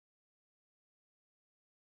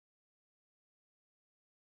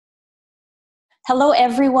Hello,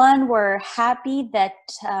 everyone. We're happy that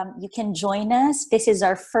you can join us. This is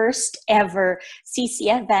our first ever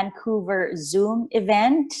CCF Vancouver Zoom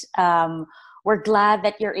event. We're glad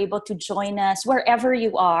that you're able to join us wherever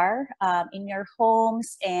you are, in your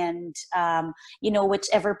homes and,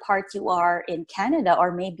 whichever part you are in Canada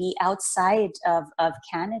or maybe outside of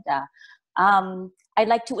Canada. I'd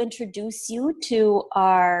like to introduce you to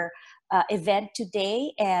our event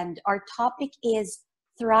today, and our topic is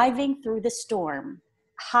Thriving Through the Storm,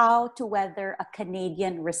 How to Weather a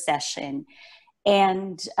Canadian Recession.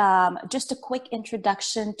 And just a quick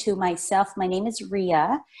introduction to myself. My name is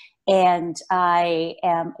Ria, and I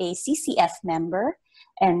am a CCF member.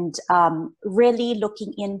 And really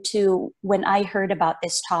looking into, when I heard about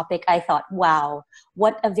this topic, I thought, wow,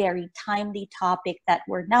 what a very timely topic that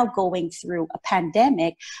we're now going through a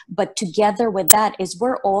pandemic. But together with that is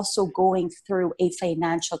we're also going through a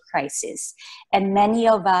financial crisis. And many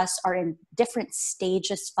of us are in different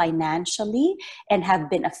stages financially and have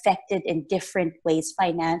been affected in different ways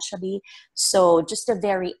financially. So just a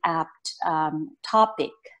very apt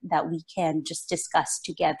topic that we can just discuss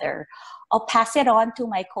together. I'll pass it on to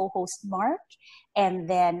my co-host, Mark, and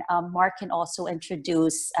then Mark can also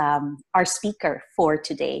introduce our speaker for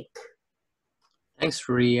today. Thanks,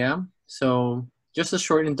 Ria. So just a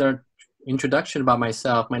short introduction about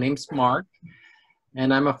myself. My name's Mark,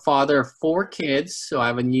 and I'm a father of 4 kids. So I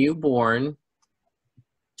have a newborn,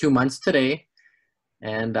 2 months today.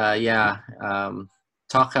 And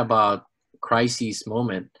talk about crisis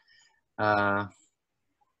moment.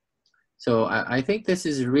 So I think this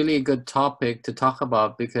is really a good topic to talk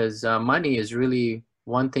about because money is really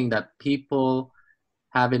one thing that people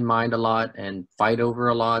have in mind a lot and fight over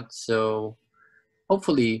a lot. So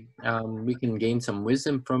hopefully we can gain some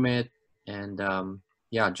wisdom from it. And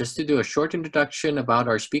just to do a short introduction about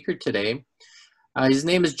our speaker today. His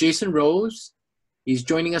name is Jason Rose. He's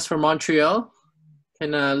joining us from Montreal.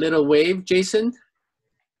 Can a little wave, Jason?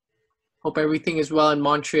 Hope everything is well in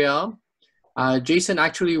Montreal. Jason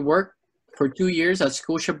actually worked for 2 years at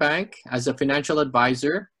Scotiabank as a financial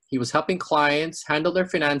advisor. He was helping clients handle their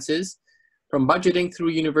finances, from budgeting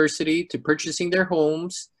through university to purchasing their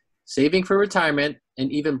homes, saving for retirement,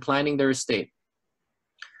 and even planning their estate.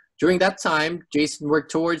 During that time, Jason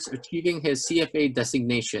worked towards achieving his CFA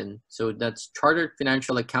designation. So that's Chartered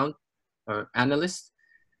Financial Account or Analyst.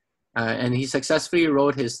 And he successfully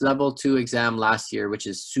wrote his level 2 exam last year, which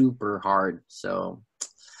is super hard. So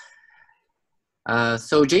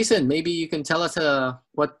Jason, maybe you can tell us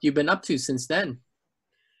what you've been up to since then.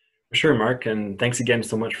 Sure, Mark, and thanks again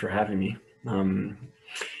so much for having me.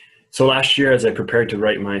 So last year, as I prepared to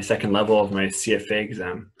write my second level of my CFA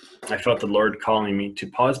exam, I felt the Lord calling me to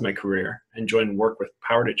pause my career and join work with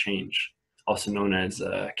Power to Change, also known as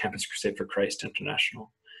Campus Crusade for Christ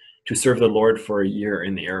International, to serve the Lord for a year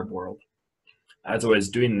in the Arab world. As I was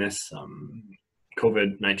doing this,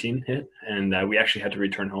 COVID-19 hit, and we actually had to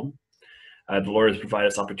return home. The Lord has provided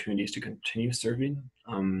us opportunities to continue serving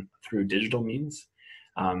through digital means,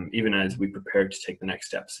 even as we prepare to take the next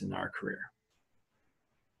steps in our career.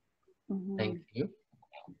 Thank you.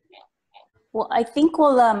 Well, I think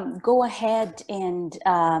we'll go ahead and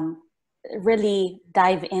really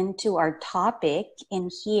dive into our topic in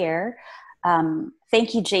here.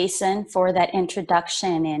 Thank you, Jason, for that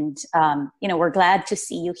introduction. And, we're glad to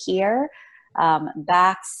see you here.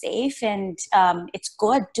 Back safe, and it's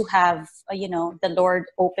good to have the Lord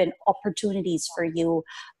open opportunities for you,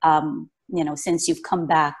 since you've come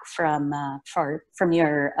back from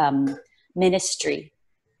your ministry.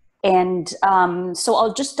 And so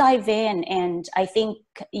I'll just dive in, and I think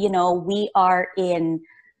we are in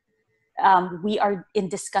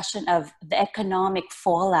discussion of the economic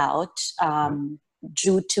fallout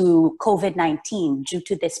due to COVID-19, due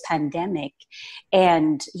to this pandemic,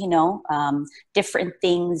 and different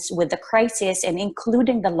things with the crisis, and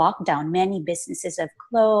including the lockdown. Many businesses have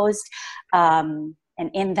closed, and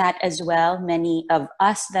in that as well, many of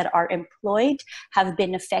us that are employed have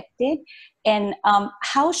been affected. And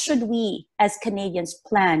how should we as Canadians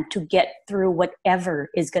plan to get through whatever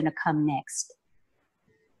is going to come next?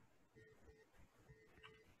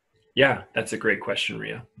 Yeah, that's a great question,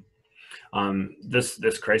 Ria.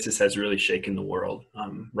 This crisis has really shaken the world.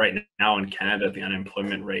 Right now in Canada, the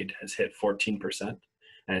unemployment rate has hit 14%,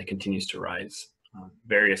 and it continues to rise.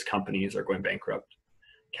 Various companies are going bankrupt.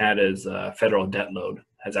 Canada's federal debt load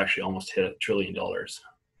has actually almost hit $1 trillion.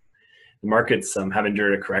 The markets have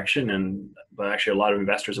endured a correction, but actually a lot of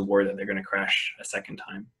investors are worried that they're going to crash a second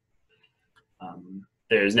time.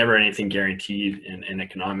 There's never anything guaranteed in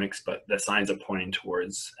economics, but the signs are pointing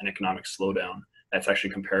towards an economic slowdown that's actually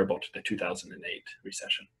comparable to the 2008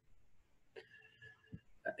 recession.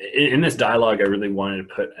 in this dialogue, I really wanted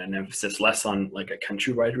to put an emphasis less on like a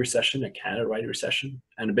countrywide recession, a Canada-wide recession,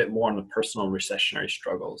 and a bit more on the personal recessionary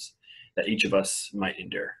struggles that each of us might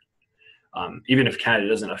endure. Even if Canada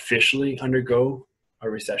doesn't officially undergo a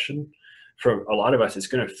recession, for a lot of us, it's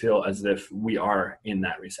going to feel as if we are in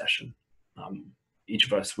that recession. Each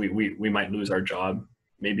of us, we might lose our job.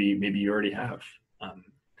 Maybe you already have.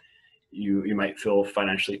 You might feel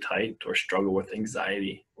financially tight or struggle with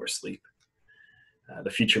anxiety or sleep. The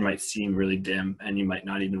future might seem really dim, and you might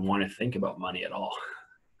not even want to think about money at all.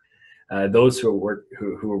 Those who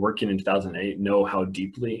are working in 2008 know how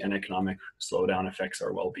deeply an economic slowdown affects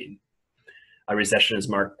our well-being. A recession is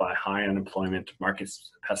marked by high unemployment, market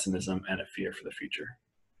pessimism, and a fear for the future.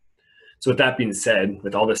 So with that being said,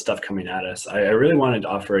 with all this stuff coming at us, I really wanted to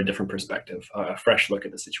offer a different perspective, a fresh look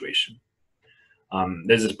at the situation.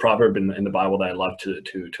 There's this proverb in the Bible that I love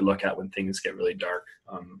to look at when things get really dark.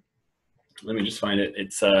 Let me just find it.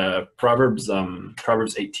 It's Proverbs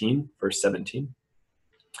 18, verse 17.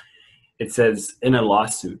 It says, "In a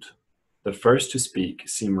lawsuit, the first to speak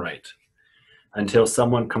seem right, until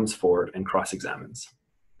someone comes forward and cross-examines."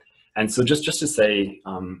 And so just to say,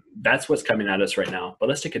 that's what's coming at us right now, but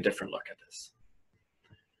let's take a different look at this.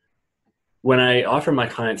 When I offer my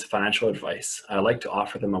clients financial advice, I like to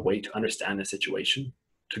offer them a way to understand the situation,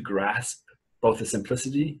 to grasp both the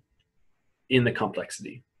simplicity in the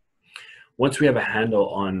complexity. Once we have a handle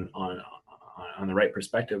on the right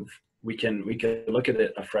perspective, we can look at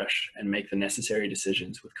it afresh and make the necessary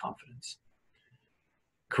decisions with confidence.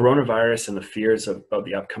 Coronavirus and the fears of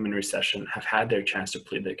the upcoming recession have had their chance to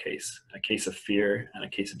plead their case, a case of fear and a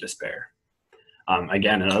case of despair.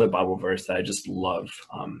 Again, another Bible verse that I just love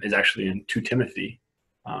is actually in 2 Timothy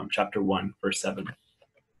chapter 1, verse 7.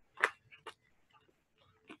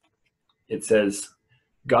 It says,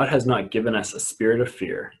 "God has not given us a spirit of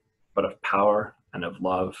fear, but of power and of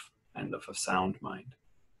love and of a sound mind."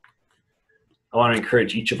 I want to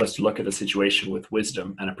encourage each of us to look at the situation with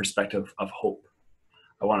wisdom and a perspective of hope.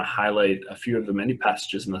 I want to highlight a few of the many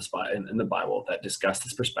passages in the Bible that discuss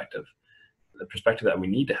this perspective, the perspective that we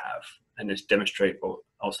need to have, and just demonstrate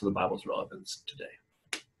also the Bible's relevance today.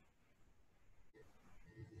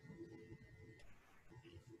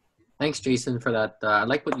 Thanks, Jason, for that. I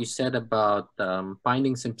like what you said about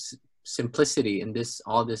finding some simplicity in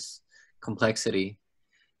all this complexity.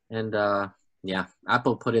 And yeah,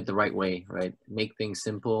 Apple put it the right way, right? Make things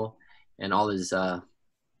simple, and all his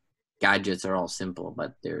gadgets are all simple,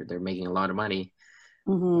 but they're making a lot of money.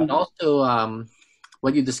 Mm-hmm. But also,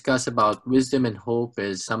 what you discuss about wisdom and hope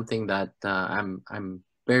is something that I'm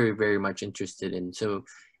very, very much interested in. So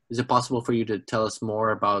is it possible for you to tell us more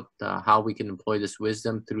about how we can employ this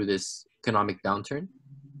wisdom through this economic downturn?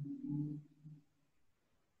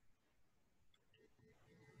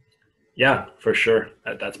 Yeah, for sure.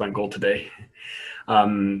 That's my goal today.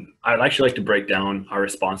 I'd actually like to break down our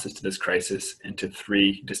responses to this crisis into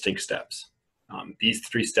 3 distinct steps. These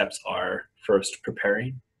 3 steps are: first,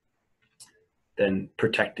 preparing, then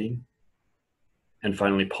protecting, and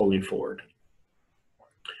finally pulling forward.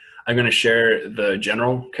 I'm going to share the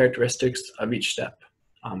general characteristics of each step,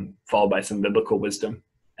 followed by some biblical wisdom,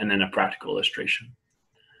 and then a practical illustration.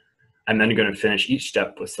 I'm then going to finish each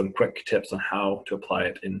step with some quick tips on how to apply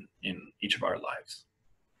it in each of our lives.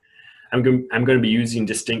 I'm going to be using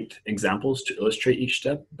distinct examples to illustrate each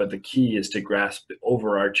step, but the key is to grasp the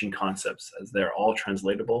overarching concepts, as they're all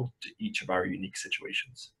translatable to each of our unique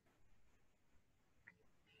situations.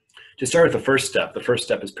 To start with the first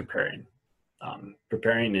step is preparing.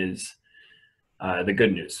 Preparing is the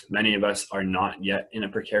good news. Many of us are not yet in a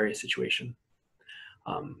precarious situation.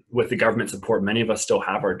 With the government support, many of us still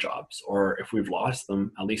have our jobs, or if we've lost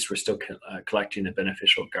them, at least we're still collecting the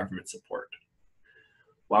beneficial government support.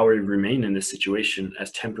 While we remain in this situation, as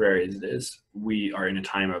temporary as it is, we are in a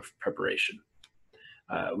time of preparation.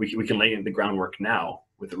 We can lay the groundwork now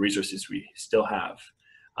with the resources we still have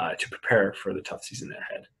to prepare for the tough season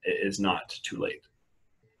ahead. It is not too late.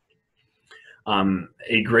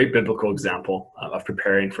 A great biblical example of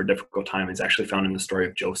preparing for a difficult time is actually found in the story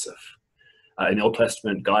of Joseph. In the Old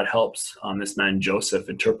Testament, God helps this man Joseph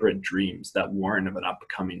interpret dreams that warn of an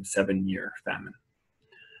upcoming 7-year famine.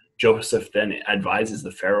 Joseph then advises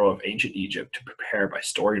the Pharaoh of ancient Egypt to prepare by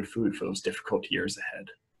storing food for those difficult years ahead.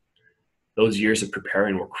 Those years of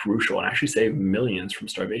preparing were crucial and actually saved millions from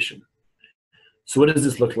starvation. So what does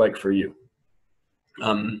this look like for you?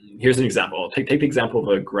 Here's an example. Take the example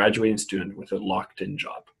of a graduating student with a locked-in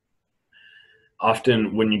job.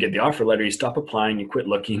 Often when you get the offer letter, you stop applying, you quit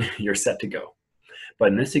looking, you're set to go. But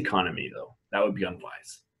in this economy, though, that would be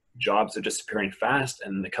unwise. Jobs are disappearing fast,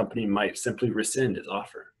 and the company might simply rescind its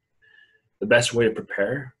offer. The best way to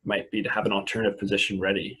prepare might be to have an alternative position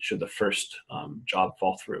ready should the first job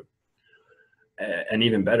fall through. And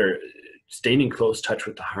even better, staying in close touch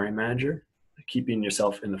with the hiring manager, keeping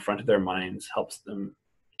yourself in the front of their minds helps them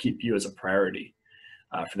keep you as a priority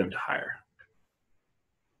for them to hire.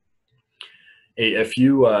 A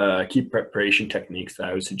few key preparation techniques that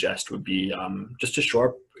I would suggest would be just to shore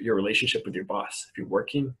up your relationship with your boss. If you're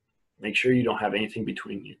working, make sure you don't have anything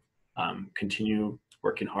between you. Continue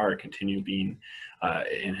working hard, continue being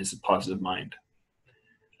in his positive mind.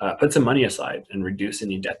 Put some money aside and reduce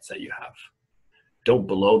any debts that you have. Don't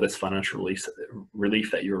blow this financial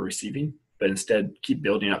relief that you're receiving, but instead keep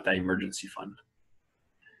building up that emergency fund.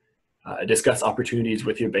 Discuss opportunities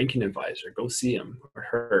with your banking advisor. Go see him or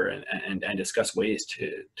her and discuss ways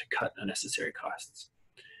to cut unnecessary costs.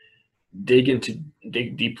 Dig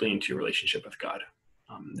deeply into your relationship with God.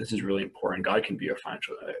 This is really important. God can be your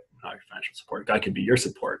not your financial support. God can be your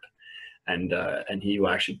support, and He will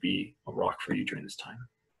actually be a rock for you during this time.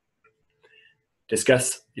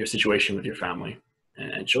 Discuss your situation with your family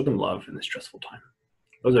and show them love in this stressful time.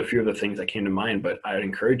 Those are a few of the things that came to mind, but I would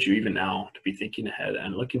encourage you even now to be thinking ahead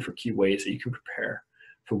and looking for key ways that you can prepare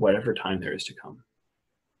for whatever time there is to come.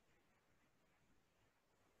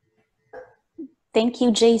 Thank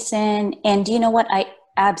you, Jason. And you know what? I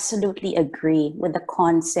absolutely agree with the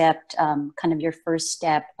concept, kind of your first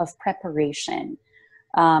step of preparation.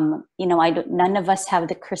 You know, none of us have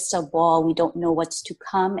the crystal ball. We don't know what's to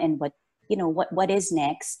come and what is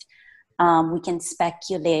next. We can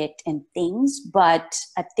speculate and things, but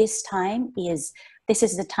at this time this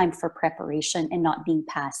is the time for preparation and not being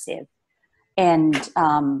passive. And,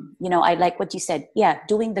 you know, I like what you said. Yeah.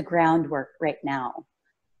 Doing the groundwork right now.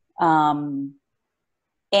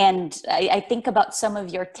 And I think about some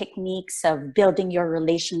of your techniques of building your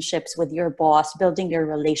relationships with your boss, building your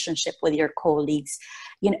relationship with your colleagues.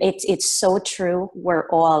 You know, it's so true. We're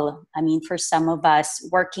all, I mean, for some of us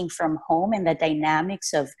working from home, and the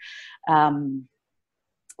dynamics of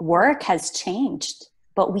work has changed,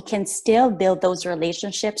 but we can still build those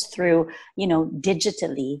relationships through, you know,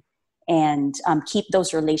 digitally, and keep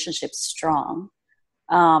those relationships strong.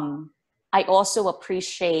 I also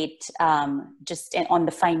appreciate just on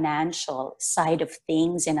the financial side of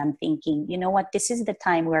things. And I'm thinking, you know what, this is the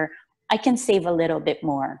time where I can save a little bit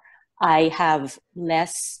more. I have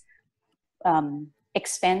less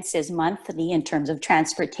expenses monthly in terms of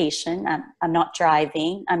transportation. I'm not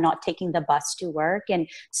driving. I'm not taking the bus to work. And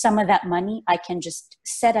some of that money I can just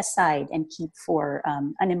set aside and keep for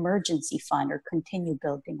an emergency fund or continue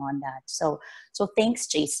building on that. So thanks,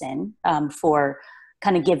 Jason, for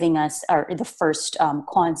kind of giving us the first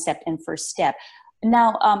concept and first step.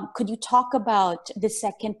 Now, could you talk about the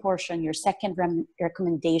second portion, your second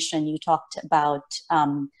recommendation? You talked about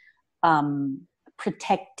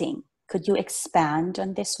protecting. Could you expand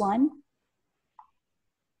on this one?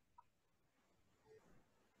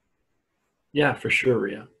 Yeah, for sure,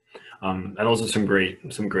 Ria. And those are some great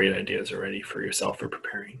ideas already for yourself for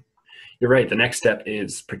preparing. You're right. The next step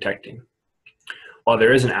is protecting. While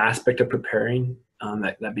there is an aspect of preparing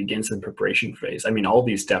that begins in the preparation phase. I mean, all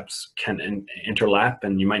these steps can interlap,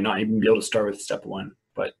 and you might not even be able to start with step one,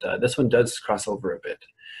 but this one does cross over a bit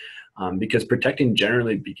because protecting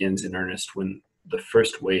generally begins in earnest when the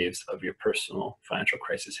first waves of your personal financial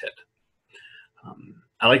crisis hit.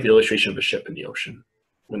 I like the illustration of a ship in the ocean.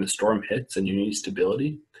 When the storm hits and you need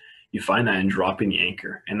stability, you find that in dropping the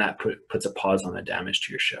anchor, and that puts a pause on the damage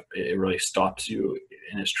to your ship. It really stops you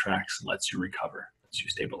in its tracks and lets you recover, lets you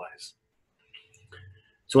stabilize.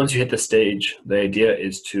 So once you hit the stage, the idea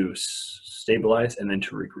is to stabilize and then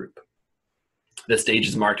to regroup. This stage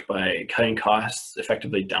is marked by cutting costs,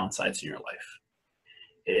 effectively downsizing your life.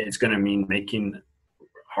 It's going to mean making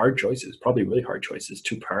hard choices, probably really hard choices,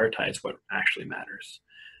 to prioritize what actually matters,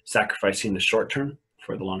 sacrificing the short term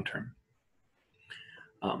for the long term.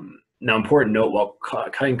 Now, important note, while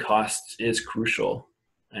cutting costs is crucial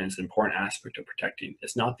and it's an important aspect of protecting,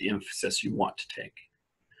 it's not the emphasis you want to take.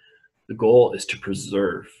 The goal is to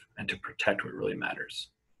preserve and to protect what really matters.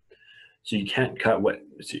 So you can't cut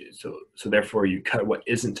so therefore you cut what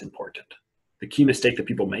isn't important. The key mistake that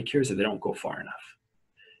people make here is that they don't go far enough.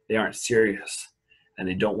 They aren't serious and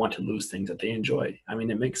they don't want to lose things that they enjoy. I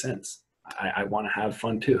mean, it makes sense. I want to have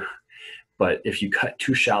fun too. But if you cut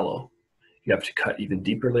too shallow, you have to cut even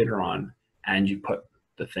deeper later on, and you put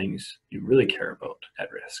the things you really care about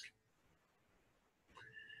at risk.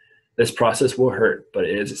 This process will hurt, but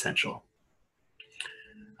it is essential.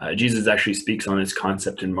 Jesus actually speaks on this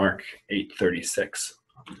concept in Mark 8:36.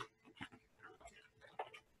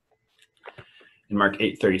 In Mark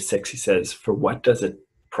 8:36, he says, "For what does it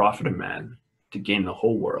profit a man to gain the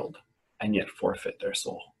whole world and yet forfeit their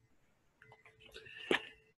soul.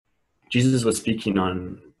 Jesus was speaking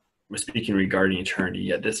regarding eternity,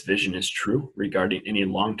 yet this vision is true regarding any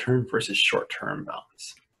long-term versus short-term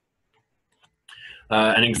balance.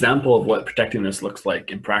 An example of what protecting this looks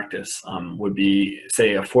like in practice would be,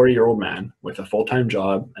 say, a 40-year-old man with a full-time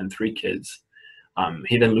job and 3 kids.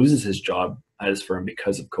 He then loses his job at his firm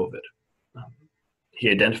because of COVID. He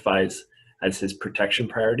identifies as his protection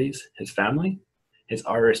priorities his family, his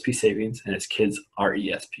RRSP savings, and his kids'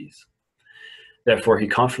 RESPs. Therefore, he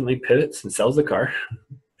confidently pivots and sells the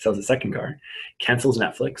second car, cancels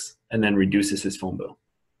Netflix, and then reduces his phone bill.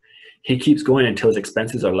 He keeps going until his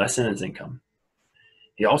expenses are less than his income.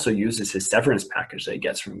 He also uses his severance package that he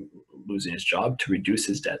gets from losing his job to reduce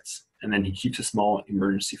his debts, and then he keeps a small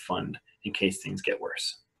emergency fund in case things get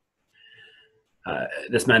worse.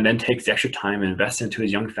 This man then takes the extra time and invests into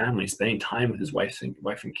his young family, spending time with his wife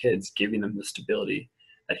and kids, giving them the stability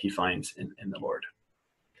that he finds in the Lord.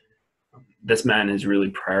 This man has really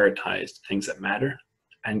prioritized things that matter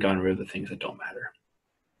and gotten rid of the things that don't matter.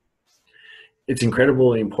 It's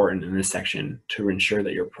incredibly important in this section to ensure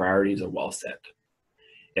that your priorities are well set.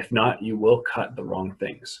 If not, you will cut the wrong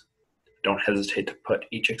things. Don't hesitate to put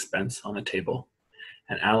each expense on the table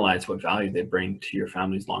and analyze what value they bring to your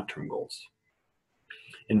family's long-term goals.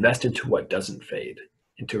 Invest into what doesn't fade,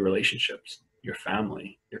 into relationships, your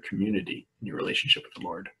family, your community, and your relationship with the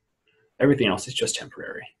Lord. Everything else is just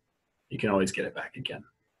temporary. You can always get it back again.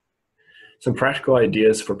 Some practical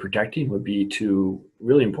ideas for protecting would be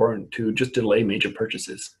really important to just delay major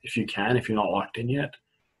purchases. If you can, if you're not locked in yet,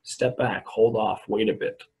 step back, hold off, wait a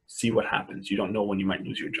bit, see what happens. You don't know when you might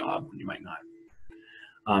lose your job, when you might not.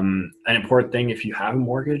 An important thing if you have a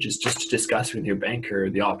mortgage is just to discuss with your banker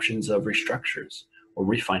the options of restructures or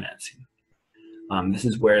refinancing. This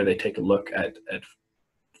is where they take a look at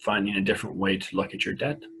finding a different way to look at your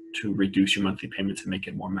debt to reduce your monthly payments and make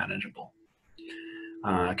it more manageable.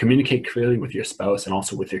 Communicate clearly with your spouse and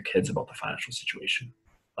also with your kids about the financial situation.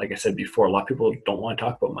 Like I said before, a lot of people don't want to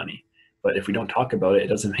talk about money, but if we don't talk about it, it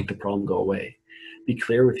doesn't make the problem go away. Be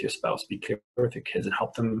clear with your spouse, be clear with your kids, and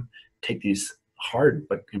help them take these hard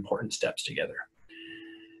but important steps together.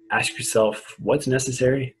 Ask yourself what's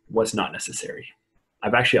necessary, what's not necessary.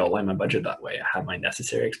 I've actually outlined my budget that way. I have my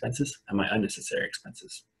necessary expenses and my unnecessary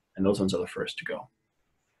expenses, and those ones are the first to go.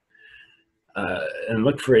 And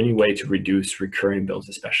look for any way to reduce recurring bills,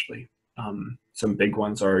 especially. Some big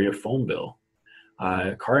ones are your phone bill,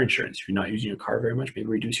 car insurance. If you're not using your car very much, maybe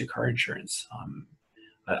reduce your car insurance.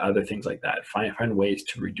 Other things like that. Find ways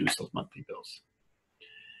to reduce those monthly bills.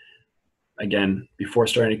 Again, before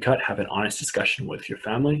starting to cut, have an honest discussion with your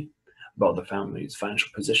family about the family's financial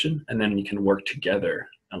position, and then you can work together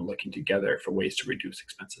and looking together for ways to reduce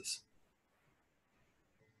expenses.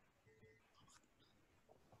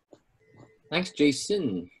 Thanks,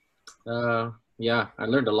 Jason. Yeah, I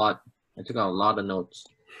learned a lot. I took out a lot of notes.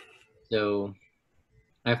 So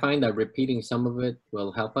I find that repeating some of it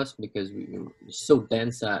will help us because it's so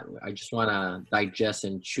dense that I just want to digest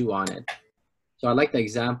and chew on it. So I like the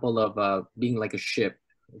example of being like a ship.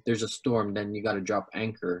 If there's a storm, then you got to drop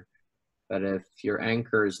anchor. But if your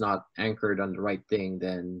anchor is not anchored on the right thing,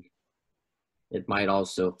 then it might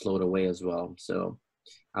also float away as well. So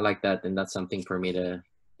I like that, and that's something for me to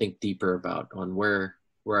think deeper about on where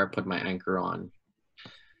I put my anchor on.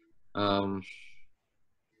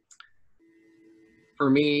 For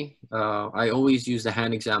me, I always use the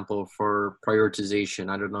hand example for prioritization.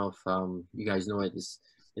 I don't know if you guys know it.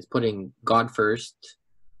 It's putting God first,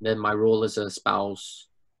 then my role as a spouse,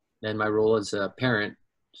 then my role as a parent,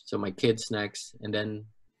 so my kids next, and then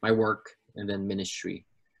my work, and then ministry.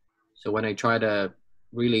 So when I try to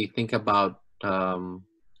really think about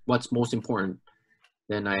what's most important,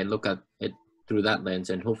 then I look at it through that lens,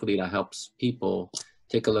 and hopefully that helps people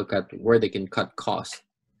take a look at where they can cut costs.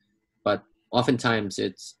 But oftentimes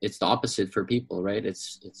it's the opposite for people, right?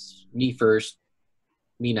 It's me first,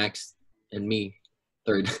 me next, and me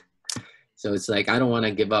third. So it's like I don't want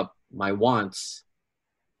to give up my wants,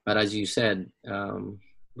 but as you said,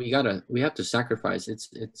 we have to sacrifice.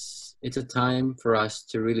 It's a time for us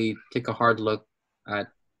to really take a hard look at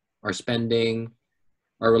our spending,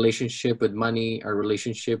 our relationship with money, our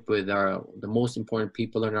relationship with the most important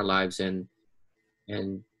people in our lives, and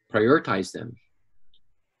prioritize them.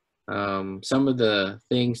 Some of the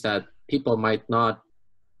things that people might not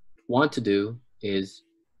want to do is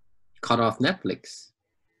cut off Netflix,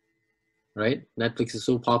 right? Netflix is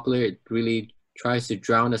so popular, it really tries to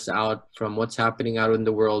drown us out from what's happening out in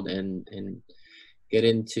the world and get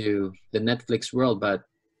into the Netflix world. But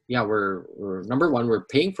yeah, we're number one, we're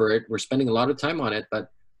paying for it. We're spending a lot of time on it, but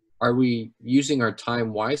are we using our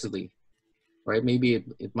time wisely? right? Maybe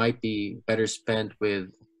it might be better spent with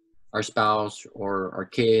our spouse or our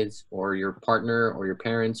kids or your partner or your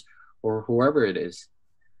parents or whoever it is.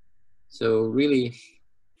 So really,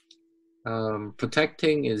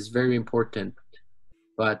 protecting is very important,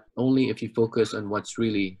 but only if you focus on what's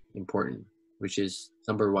really important, which is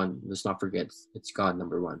number one. Let's not forget, it's God,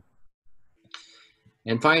 number one.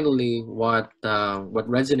 And finally, what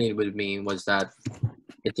resonated with me was that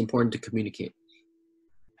it's important to communicate,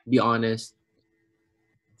 be honest,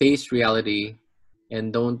 face reality,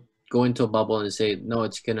 and don't go into a bubble and say no,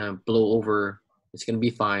 it's gonna blow over, it's gonna be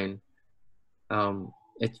fine.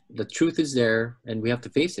 The truth is there, and we have to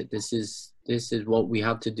face it. This is what we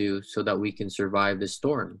have to do so that we can survive this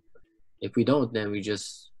storm. If we don't, then we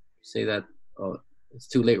just say that, oh, it's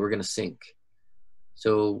too late, we're gonna sink.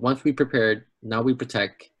 So once we prepared, now we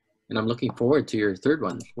protect. And I'm looking forward to your third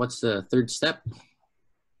one. What's the third step?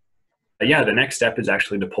 Yeah, the next step is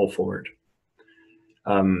actually to pull forward.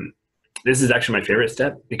 This is actually my favorite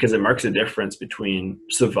step because it marks a difference between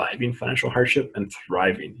surviving financial hardship and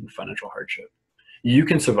thriving in financial hardship. You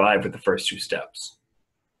can survive with the first two steps,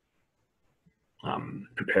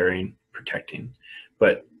 preparing, protecting,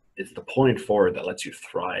 but it's the pulling forward that lets you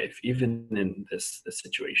thrive, even in this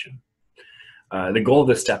situation. The goal of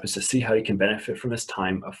this step is to see how you can benefit from this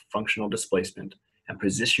time of functional displacement and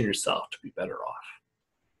position yourself to be better off.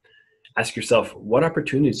 Ask yourself, what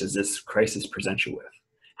opportunities does this crisis present you with?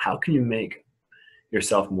 How can you make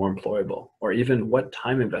yourself more employable? Or even what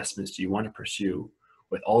time investments do you want to pursue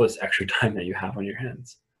with all this extra time that you have on your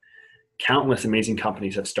hands? Countless amazing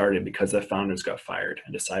companies have started because the founders got fired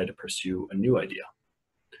and decided to pursue a new idea.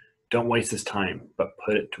 Don't waste this time, but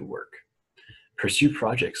put it to work. Pursue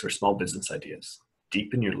projects or small business ideas.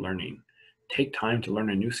 Deepen your learning. Take time to learn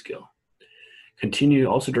a new skill. Continue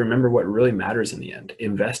also to remember what really matters in the end.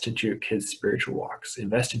 Invest into your kids' spiritual walks.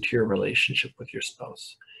 Invest into your relationship with your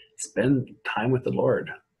spouse. Spend time with the Lord.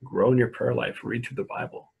 Grow in your prayer life. Read through the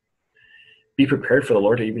Bible. Be prepared for the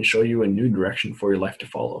Lord to even show you a new direction for your life to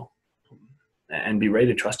follow. And be ready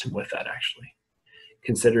to trust Him with that, actually.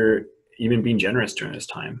 Consider even being generous during this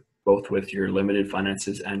time, both with your limited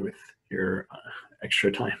finances and with your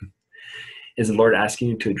extra time. Is the Lord asking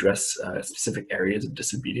you to address specific areas of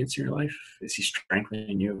disobedience in your life? Is He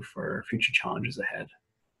strengthening you for future challenges ahead?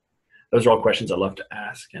 Those are all questions I love to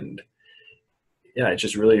ask. And yeah, it's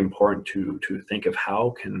just really important to think of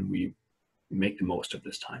how can we make the most of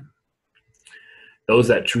this time. Those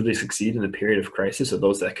that truly succeed in the period of crisis are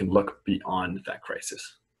those that can look beyond that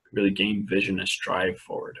crisis, really gain vision and strive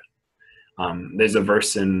forward. There's a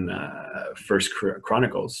verse in First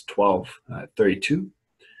Chronicles 12:32,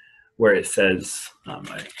 where it says,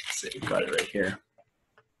 I got it right here.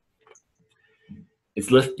 It's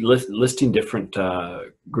listing different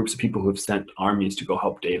groups of people who have sent armies to go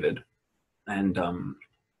help David. And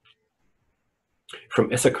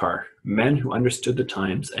from Issachar, men who understood the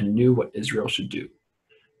times and knew what Israel should do.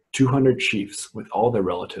 200 chiefs with all their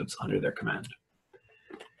relatives under their command.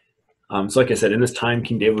 So like I said, in this time,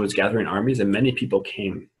 King David was gathering armies and many people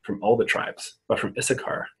came from all the tribes. But from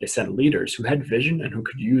Issachar, they sent leaders who had vision and who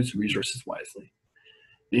could use resources wisely.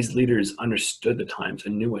 These leaders understood the times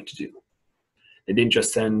and knew what to do. They didn't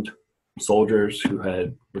just send soldiers who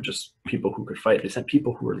were just people who could fight. They sent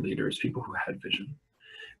people who were leaders, people who had vision.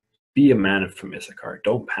 Be a man from Issachar.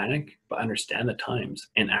 Don't panic, but understand the times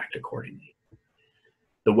and act accordingly.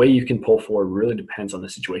 The way you can pull forward really depends on the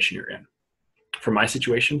situation you're in. For my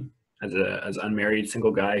situation, as an unmarried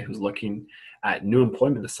single guy who's looking at new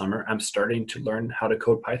employment this summer, I'm starting to learn how to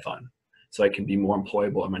code Python so I can be more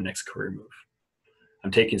employable in my next career move.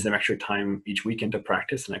 I'm taking some extra time each weekend to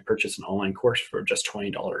practice, and I purchased an online course for just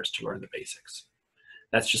 $20 to learn the basics.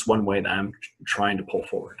 That's just one way that I'm trying to pull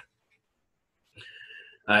forward.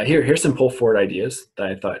 Here's some pull forward ideas that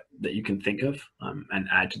I thought that you can think of and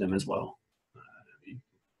add to them as well.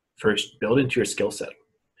 First, build into your skill set.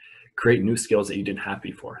 Create new skills that you didn't have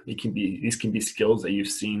before. These can be skills that you've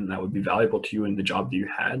seen that would be valuable to you in the job that you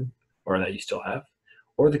had or that you still have.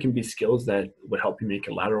 Or they can be skills that would help you make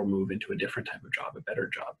a lateral move into a different type of job, a better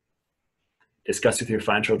job. Discuss with your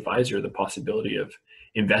financial advisor the possibility of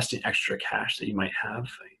investing extra cash that you might have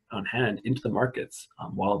on hand into the markets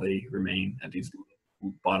while they remain at these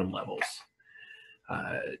bottom levels.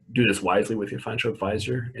 Do this wisely with your financial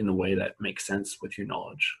advisor in the way that makes sense with your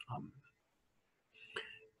knowledge.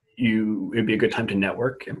 It'd be a good time to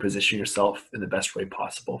network and position yourself in the best way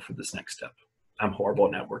possible for this next step. I'm horrible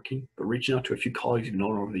at networking, but reaching out to a few colleagues you've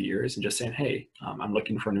known over the years and just saying, hey, I'm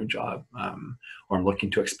looking for a new job, or I'm looking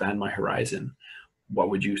to expand my horizon. What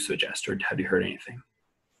would you suggest, or have you heard anything?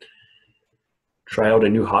 Try out a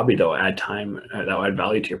new hobby that will add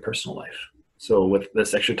value to your personal life. So with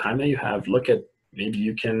this extra time that you have, look at maybe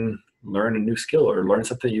you can learn a new skill or learn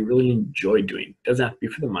something you really enjoy doing. It doesn't have to be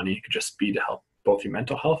for the money. It could just be to help both your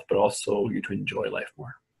mental health, but also you to enjoy life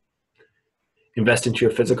more. Invest into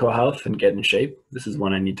your physical health and get in shape. This is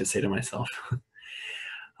one I need to say to myself.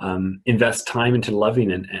 Invest time into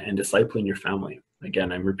loving and discipling your family.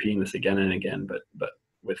 Again, I'm repeating this again and again, but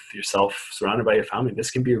with yourself surrounded by your family,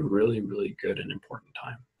 this can be a really, really good and important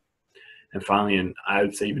time. And finally, and I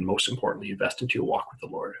would say even most importantly, invest into your walk with the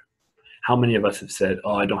Lord. How many of us have said,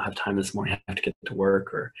 oh, I don't have time this morning, I have to get to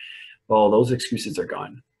work, or, well, those excuses are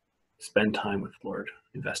gone. Spend time with the Lord,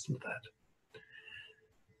 invest into that.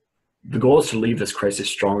 The goal is to leave this crisis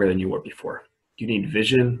stronger than you were before. You need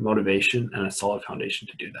vision, motivation, and a solid foundation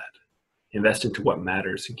to do that. Invest into what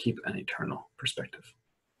matters and keep an eternal perspective.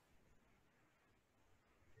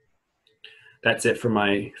 That's it for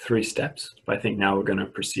my 3 steps. But I think now we're going to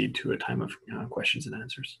proceed to a time of questions and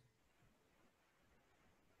answers.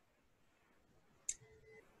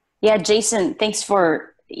 Yeah, Jason, thanks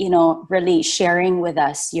for, really sharing with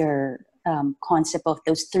us your concept of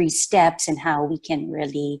those 3 steps and how we can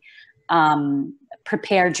really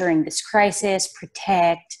prepare during this crisis,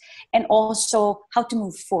 protect, and also how to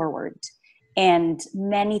move forward. And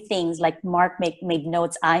many things, like Mark made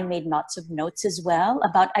notes, I made lots of notes as well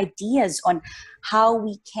about ideas on how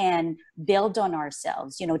we can build on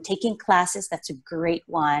ourselves. Taking classes, that's a great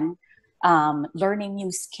one. Learning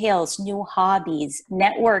new skills, new hobbies,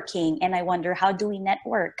 networking. And I wonder, how do we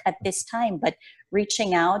network at this time? But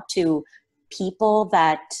reaching out to people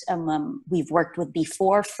that we've worked with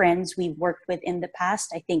before, friends we've worked with in the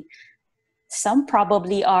past. I think some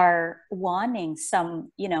probably are wanting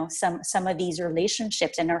some of these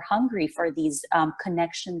relationships and are hungry for these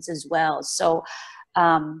connections as well. So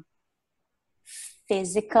the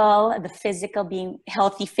physical, being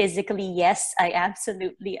healthy physically, yes, I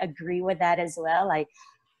absolutely agree with that as well.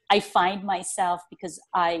 I find myself, because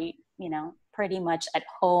I pretty much at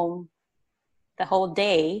home the whole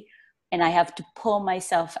day, and I have to pull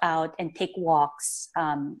myself out and take walks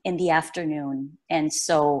in the afternoon. And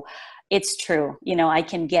so it's true, I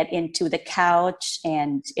can get into the couch,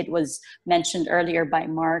 and it was mentioned earlier by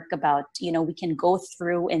Mark about, we can go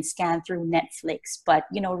through and scan through Netflix, but,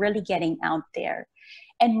 really getting out there.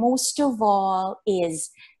 And most of all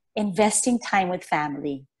is investing time with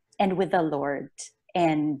family and with the Lord.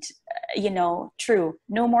 And, true,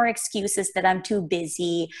 no more excuses that I'm too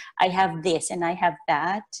busy, I have this and I have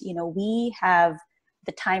that. We have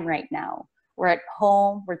the time right now. We're at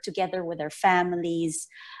home, we're together with our families.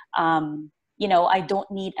 I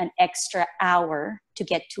don't need an extra hour to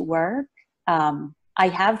get to work. I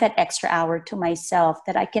have that extra hour to myself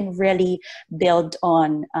that I can really build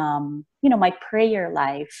on, my prayer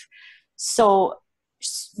life. So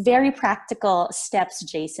very practical steps,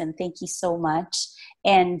 Jason. Thank you so much.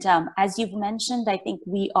 And as you've mentioned, I think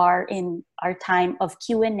we are in our time of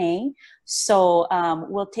Q&A. So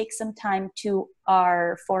we'll take some time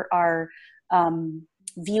for our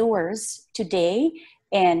viewers today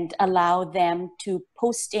and allow them to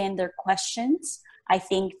post in their questions. I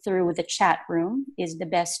think through the chat room is the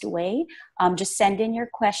best way. Just send in your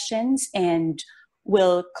questions and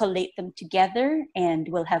we'll collate them together, and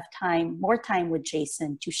we'll have more time with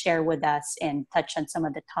Jason to share with us and touch on some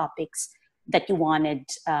of the topics that you wanted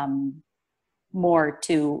more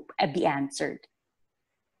to be answered.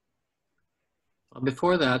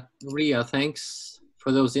 Before that, Ria, thanks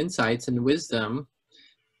for those insights and wisdom.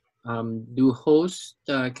 Can hosts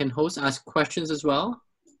ask questions as well?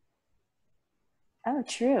 Oh,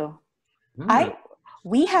 true.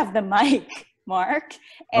 We have the mic, Mark,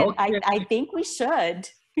 and okay. I think we should.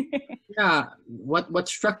 Yeah, what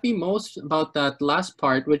struck me most about that last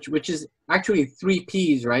part, which is actually 3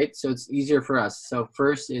 P's, right? So it's easier for us. So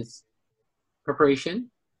first is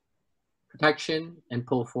preparation, protection, and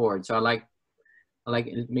pull forward. So I like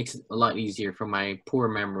it makes it a lot easier for my poor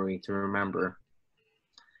memory to remember.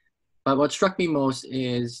 But what struck me most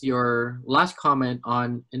is your last comment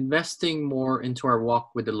on investing more into our walk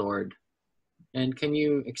with the Lord. And can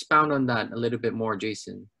you expound on that a little bit more,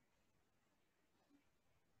 Jason?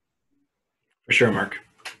 For sure, Mark.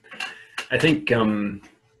 I think,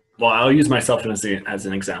 I'll use myself as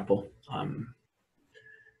an example.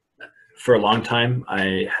 For a long time,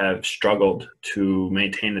 I have struggled to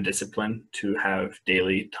maintain the discipline to have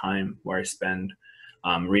daily time where I spend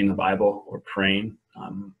reading the Bible or praying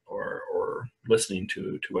or listening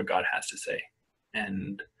to what God has to say.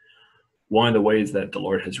 And one of the ways that the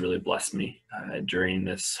Lord has really blessed me during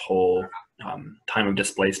this whole time of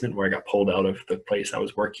displacement, where I got pulled out of the place I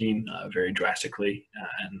was working very drastically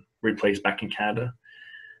and replaced back in Canada,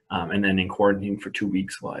 and then in quarantine for 2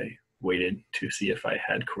 weeks while I waited to see if I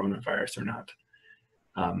had coronavirus or not,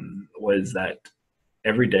 was that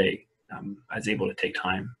every day I was able to take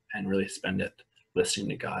time and really spend it listening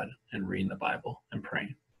to God and reading the Bible and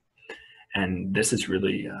praying. And this is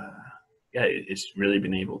really, it's really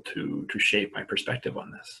been able to shape my perspective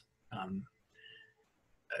on this.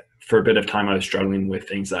 For a bit of time, I was struggling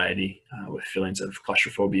with anxiety, with feelings of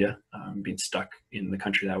claustrophobia, being stuck in the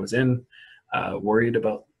country that I was in, worried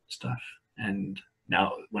about stuff. And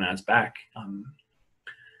now when I was back,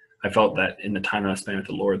 I felt that in the time I was spending with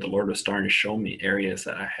the Lord was starting to show me areas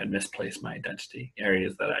that I had misplaced my identity,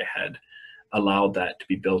 areas that I had allowed that to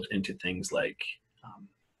be built into things like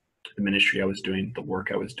the ministry I was doing, the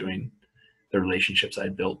work I was doing, the relationships I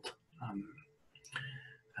built,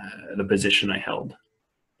 the position I held.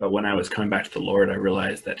 But when I was coming back to the Lord, I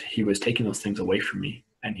realized that he was taking those things away from me,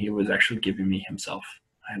 and he was actually giving me himself.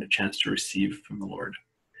 I had a chance to receive from the Lord.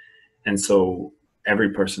 And so every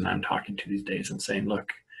person I'm talking to these days, I'm saying,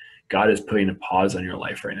 look, God is putting a pause on your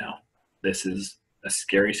life right now. This is a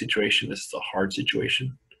scary situation. This is a hard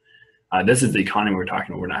situation. This is the economy we're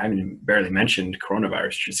talking about. I haven't barely mentioned coronavirus,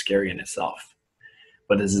 which is scary in itself.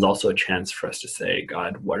 But this is also a chance for us to say,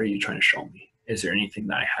 God, what are you trying to show me? Is there anything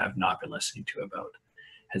that I have not been listening to about?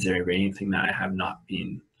 Has there been anything that I have not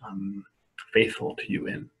been faithful to you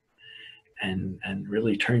in? And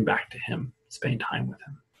really turning back to him, spending time with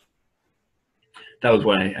him. That was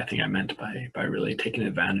what I think I meant by really taking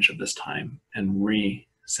advantage of this time and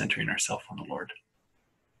re-centering ourselves on the Lord.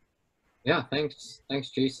 Yeah, thanks,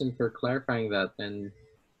 Jason, for clarifying that. And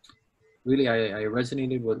really, I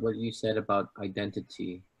resonated with what you said about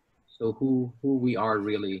identity. So who we are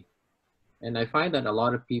really. And I find that a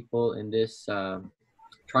lot of people in this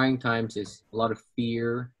trying times is a lot of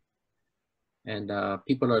fear, and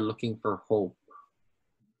people are looking for hope.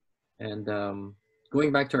 And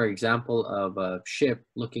going back to our example of a ship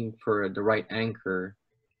looking for the right anchor,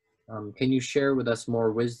 can you share with us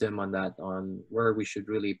more wisdom on that, on where we should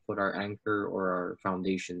really put our anchor or our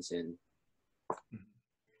foundations in?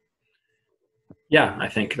 Yeah, I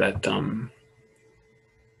think that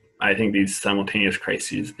I think these simultaneous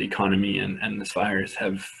crises, the economy and this virus,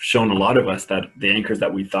 have shown a lot of us that the anchors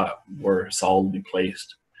that we thought were solidly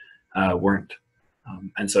placed weren't.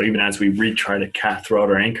 And so even as we try to throw out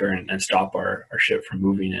our anchor and stop our ship from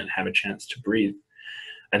moving and have a chance to breathe,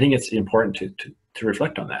 I think it's important to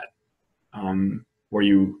reflect on that. Were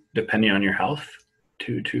you depending on your health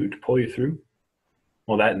to pull you through?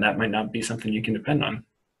 Well, that might not be something you can depend on.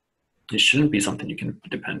 It shouldn't be something you can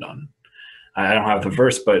depend on. I don't have the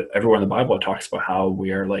verse, but everywhere in the Bible talks about how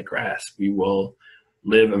we are like grass. We will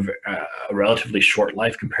live a relatively short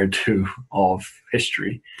life compared to all of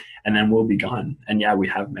history, and then we'll be gone. And yeah, we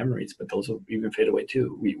have memories, but those will even fade away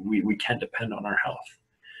too. We can't depend on our health.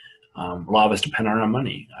 A lot of us depend on our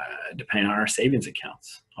money, depending on our savings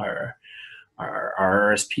accounts, our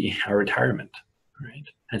RSP, our retirement, right?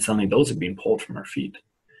 And suddenly those are being pulled from our feet.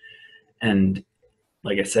 And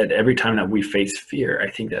like I said, every time that we face fear, I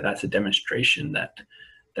think that that's a demonstration that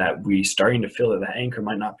we starting to feel that the anchor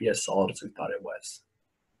might not be as solid as we thought it was.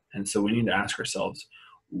 And so we need to ask ourselves,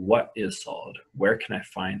 what is solid? Where can I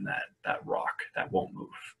find that rock that won't move?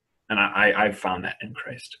 And I've found that in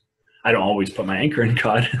Christ. I don't always put my anchor in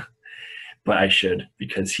God, but I should,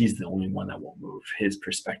 because he's the only one that won't move. His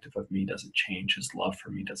perspective of me doesn't change. His love for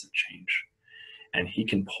me doesn't change. And he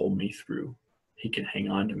can pull me through. He can hang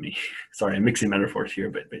on to me. Sorry, I'm mixing metaphors here,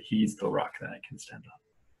 but he's the rock that I can stand on.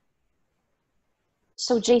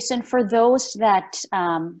 So Jason, for those that,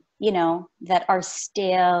 that are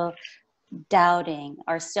still doubting,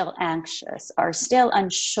 are still anxious, are still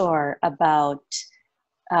unsure about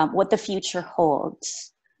what the future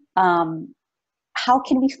holds, how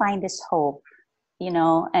can we find this hope,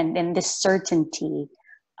 and this certainty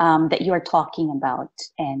that you are talking about,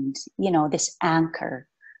 and, this anchor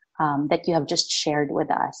that you have just shared with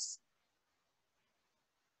us?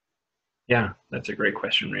 Yeah, that's a great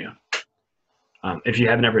question, Ria. If you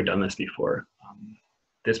haven't ever done this before,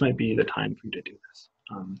 this might be the time for you to do this.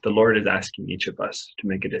 The Lord is asking each of us to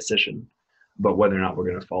make a decision about whether or not we're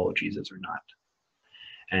going to follow Jesus or not.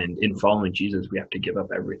 And in following Jesus, we have to give up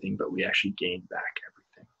everything, but we actually gain back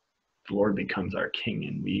everything. The Lord becomes our King,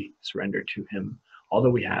 and we surrender to him all that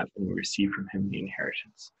we have, and we receive from him the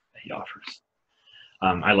inheritance that he offers.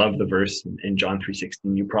 I love the verse in John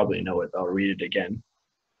 3:16. You probably know it, but I'll read it again.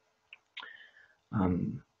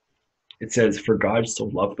 It says, "For God so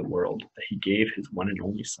loved the world that he gave his one and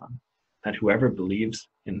only Son, that whoever believes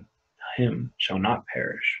in him shall not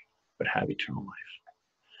perish, but have eternal life."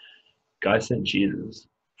 God sent Jesus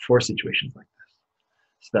for situations like this,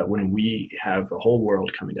 so that when we have the whole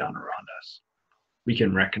world coming down around us, we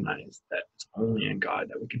can recognize that it's only in God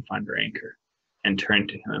that we can find our anchor and turn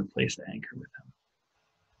to him and place the anchor with him.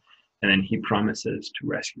 And then he promises to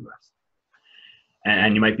rescue us.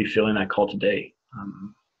 And you might be feeling that call today.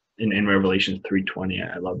 In Revelation 3:20,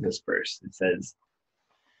 I love this verse. It says,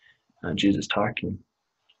 Jesus talking.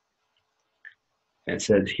 And it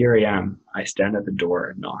says, "Here I am. I stand at the door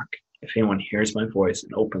and knock. If anyone hears my voice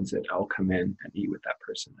and opens it, I'll come in and eat with that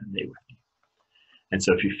person and they with me." And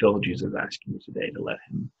so if you feel Jesus asking you today to let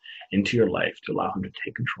him into your life, to allow him to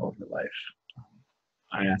take control of your life,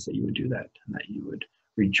 I ask that you would do that and that you would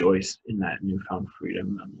rejoice in that newfound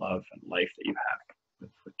freedom and love and life that you have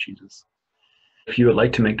with Jesus. If you would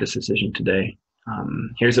like to make this decision today,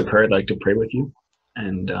 here's a prayer I'd like to pray with you.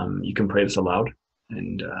 And you can pray this aloud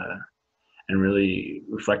and really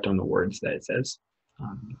reflect on the words that it says.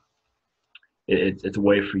 It's a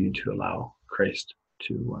way for you to allow Christ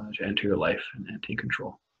to enter your life and take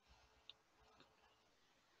control.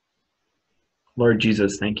 Lord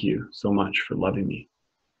Jesus, thank you so much for loving me.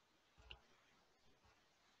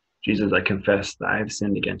 Jesus, I confess that I have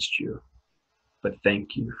sinned against you, but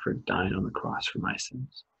thank you for dying on the cross for my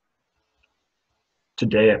sins.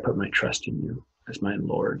 Today I put my trust in you as my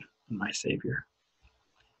Lord and my Savior.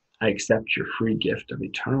 I accept your free gift of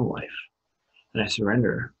eternal life, and I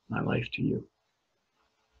surrender my life to you.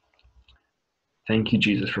 Thank you,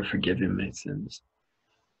 Jesus, for forgiving my sins.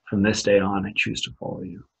 From this day on, I choose to follow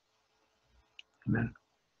you. Amen.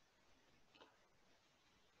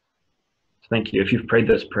 Thank you. If you've prayed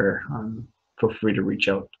this prayer, feel free to reach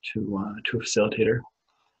out to a facilitator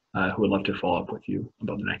who would love to follow up with you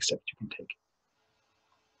about the next steps you can take.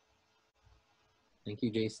 Thank you,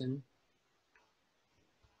 Jason.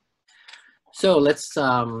 So let's,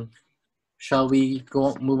 shall we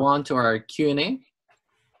move on to our Q&A?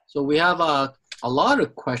 So we have a lot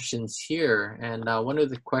of questions here, and one of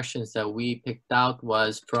the questions that we picked out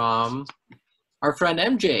was from our friend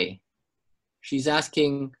MJ. She's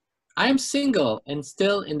asking, I am single and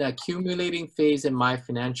still in the accumulating phase in my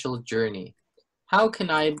financial journey. How can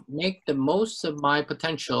I make the most of my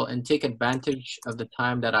potential and take advantage of the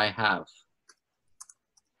time that I have?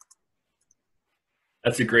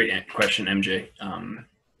 That's a great question, MJ.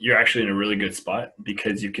 You're actually in a really good spot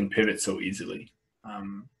because you can pivot so easily.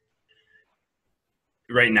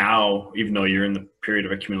 Right now, even though you're in the period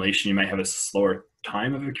of accumulation, you might have a slower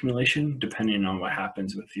time of accumulation depending on what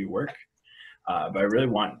happens with your work. But I really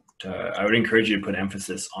I would encourage you to put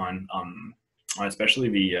emphasis on especially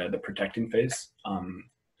the protecting phase.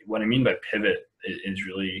 What I mean by pivot is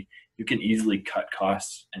really, you can easily cut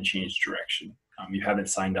costs and change direction. You haven't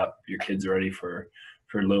signed up your kids already for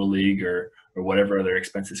Little League or whatever other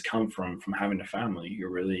expenses come from having a family. You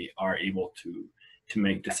really are able to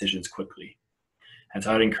make decisions quickly. And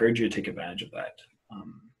so I'd encourage you to take advantage of that.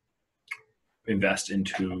 Invest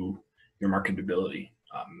into your marketability.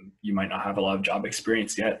 You might not have a lot of job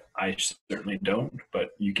experience yet. I certainly don't,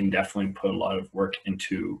 but you can definitely put a lot of work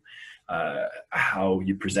into how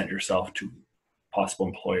you present yourself to possible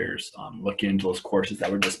employers. Looking into those courses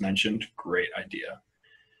that were just mentioned, great idea.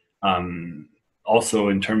 Also,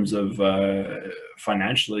 in terms of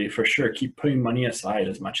financially, for sure, keep putting money aside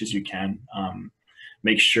as much as you can.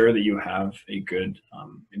 Make sure that you have a good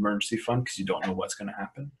emergency fund because you don't know what's going to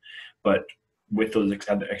happen. But with those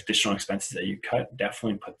additional expenses that you cut,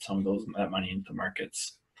 definitely put some of that money into the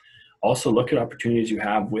markets. Also, look at opportunities you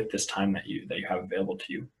have with this time that you have available to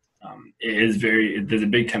you. There's a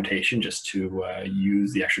big temptation just to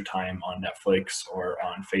use the extra time on Netflix or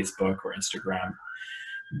on Facebook or Instagram,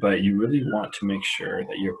 but you really want to make sure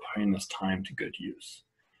that you're putting this time to good use.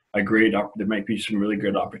 There might be some really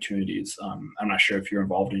good opportunities. I'm not sure if you're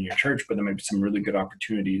involved in your church, but there might be some really good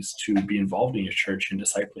opportunities to be involved in your church in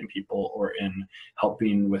discipling people or in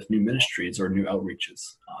helping with new ministries or new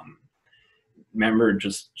outreaches.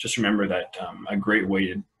 Just remember that a great way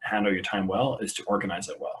to handle your time well is to organize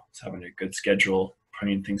it well. It's having a good schedule,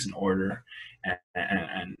 putting things in order,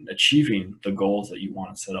 and achieving the goals that you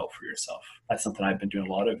want to set out for yourself. That's something I've been doing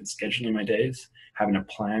a lot of, is scheduling my days, having a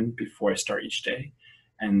plan before I start each day,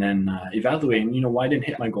 and then evaluating, why I didn't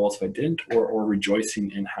hit my goals if I didn't, or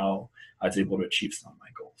rejoicing in how I was able to achieve some of my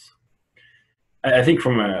goals. I think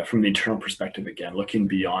from the eternal perspective, again, looking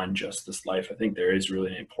beyond just this life, I think there is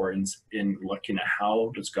really an importance in looking at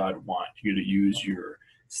how does God want you to use your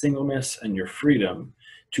singleness and your freedom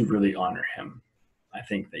to really honor him. I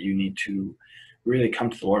think that you need to really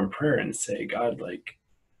come to the Lord in prayer and say, God, like,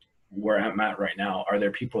 where I'm at right now, are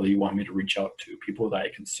there people that you want me to reach out to, people that I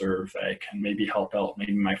can serve, that I can maybe help out?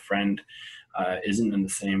 Maybe my friend isn't in the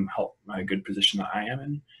same good position that I am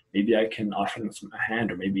in. Maybe I can offer them a hand,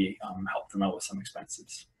 or maybe help them out with some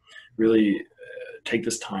expenses. Really take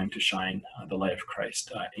this time to shine the light of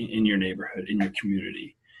Christ in your neighborhood, in your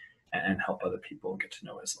community, and help other people get to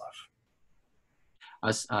know his love.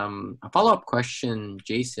 A follow-up question,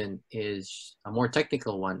 Jason, is a more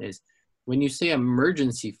technical one. Is when you say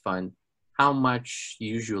emergency fund, how much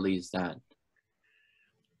usually is that?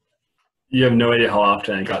 You have no idea how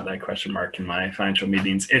often I got that question, Mark, in my financial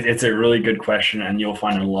meetings. It's a really good question, and you'll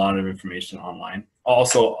find a lot of information online.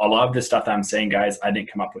 Also, a lot of this stuff that I'm saying, guys, I didn't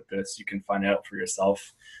come up with this. You can find it out for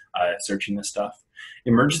yourself searching this stuff.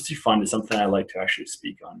 Emergency fund is something I like to actually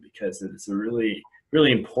speak on because it's a really,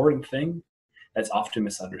 really important thing that's often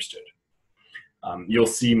misunderstood. You'll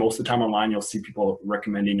see most of the time online, you'll see people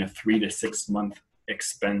recommending a 3 to 6 month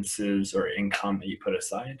expenses or income that you put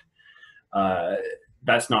aside.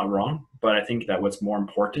 That's not wrong, but I think that what's more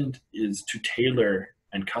important is to tailor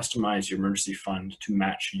and customize your emergency fund to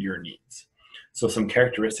match your needs. So some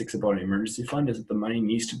characteristics about an emergency fund is that the money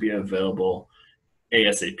needs to be available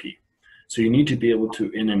ASAP. So you need to be able to,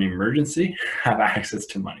 in an emergency, have access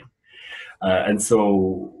to money. And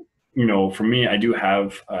so, you know, for me, I do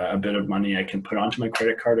have a bit of money I can put onto my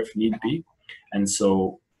credit card if need be. And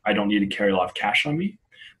so I don't need to carry a lot of cash on me.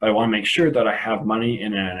 But I want to make sure that I have money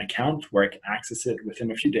in an account where I can access it within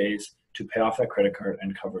a few days to pay off that credit card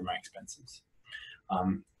and cover my expenses.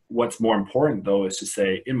 What's more important, though, is to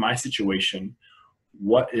say, in my situation,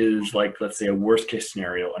 what is, like, let's say, a worst case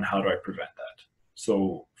scenario, and how do I prevent that?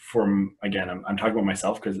 So again, I'm talking about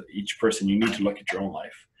myself because each person, you need to look at your own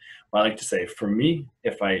life. But I like to say, for me,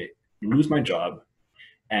 if I lose my job,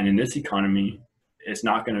 and in this economy, it's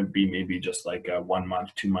not going to be maybe just like a 1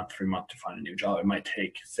 month, 2 month, 3 month to find a new job. It might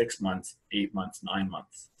take 6 months, 8 months, 9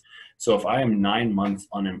 months. So if I am 9 months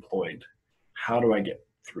unemployed, how do I get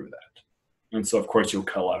through that? And so of course you'll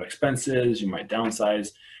cut a lot of expenses, you might downsize,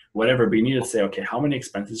 whatever, but you need to say, okay, how many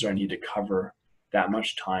expenses do I need to cover that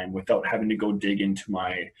much time without having to go dig into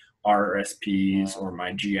my RRSPs or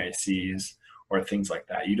my GICs or things like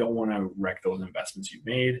that. You don't want to wreck those investments you've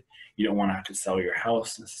made. You don't want to have to sell your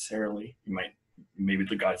house necessarily. You might, maybe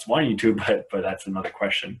the God's wanting you to, but that's another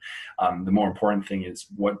question. The more important thing is,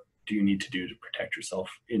 what do you need to do to protect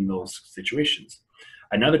yourself in those situations?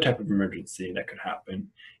 Another type of emergency that could happen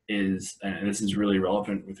is, and this is really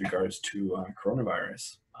relevant with regards to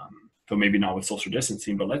coronavirus, though maybe not with social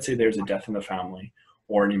distancing, but let's say there's a death in the family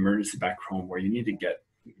or an emergency back home where you need to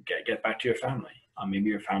get back to your family. Maybe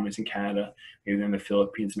your family's in Canada, maybe they're in the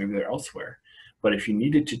Philippines, maybe they're elsewhere. But if you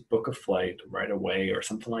needed to book a flight right away or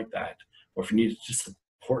something like that, or if you needed to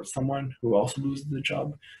support someone who also loses the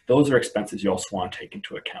job, those are expenses you also want to take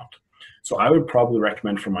into account. So I would probably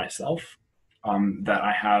recommend for myself that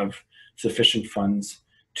I have sufficient funds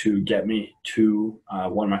to get me to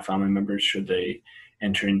one of my family members should they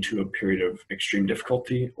enter into a period of extreme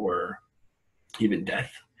difficulty or even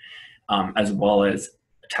death, as well as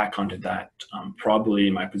tack onto that, probably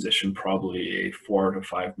in my position, probably a 4 to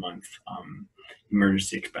 5 month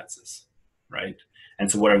emergency expenses, right? And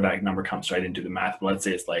so whatever that number comes to, I didn't do the math, but let's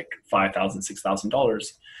say it's like $5,000,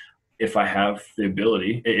 $6,000. If I have the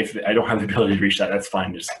ability, if I don't have the ability to reach that, that's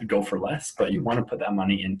fine, just go for less. But you want to put that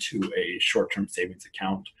money into a short-term savings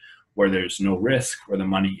account where there's no risk, where the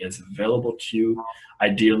money is available to you.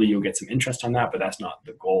 Ideally, you'll get some interest on that, but that's not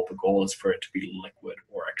the goal. The goal is for it to be liquid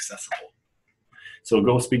or accessible. So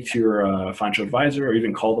go speak to your financial advisor, or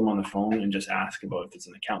even call them on the phone and just ask about if there's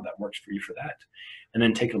an account that works for you for that. And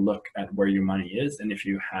then take a look at where your money is and if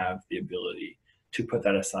you have the ability to put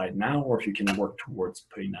that aside now, or if you can work towards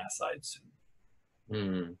putting that aside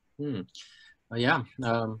soon. Yeah,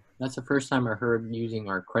 that's the first time I heard using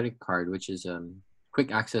our credit card, which is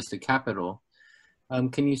quick access to capital.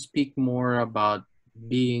 Can you speak more about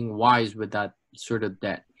being wise with that sort of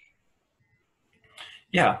debt?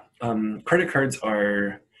 Yeah, credit cards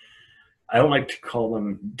are, I don't like to call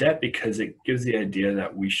them debt because it gives the idea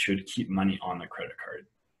that we should keep money on the credit card.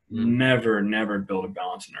 Never build a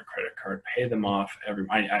balance in our credit card. Pay them off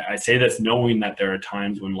I say this knowing that there are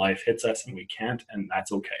times when life hits us and we can't, and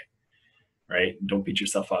that's okay, right? Don't beat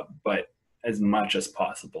yourself up. But as much as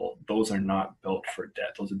possible, those are not built for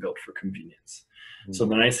debt. Those are built for convenience. So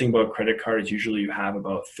the nice thing about credit cards, usually you have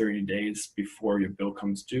about 30 days before your bill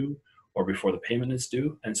comes due or before the payment is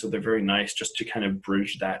due. And so they're very nice just to kind of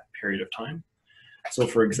bridge that period of time. So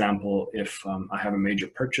for example, if I have a major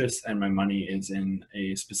purchase and my money is in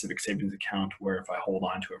a specific savings account where if I hold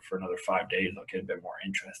on to it for another 5 days, I'll get a bit more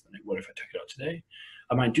interest than it would if I took it out today.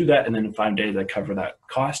 I might do that, and then in 5 days I cover that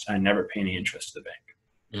cost and I never pay any interest to the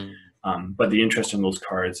bank. But the interest on those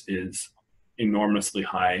cards is enormously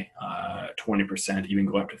high, 20%, even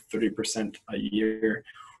go up to 30% a year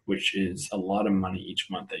which is a lot of money each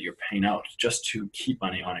month that you're paying out just to keep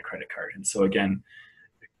money on a credit card. And so again,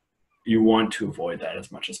 you want to avoid that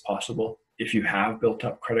as much as possible. If you have built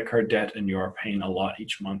up credit card debt and you are paying a lot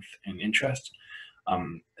each month in interest,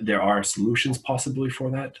 there are solutions possibly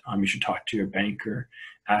for that. You should talk to your banker,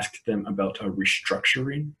 ask them about a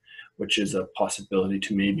restructuring, which is a possibility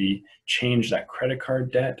to maybe change that credit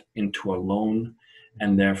card debt into a loan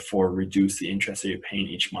and therefore reduce the interest that you're paying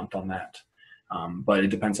each month on that. But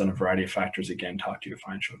it depends on a variety of factors. Again, talk to your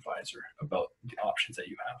financial advisor about the options that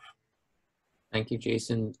you have. Thank you,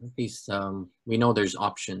 Jason. At least we know there's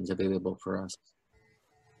options available for us.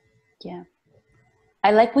 Yeah.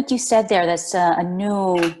 I like what you said there. That's a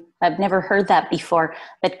new, I've never heard that before,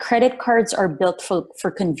 that credit cards are built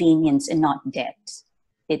for convenience and not debt.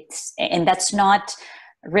 And that's not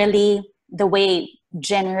really the way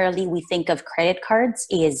generally we think of credit cards.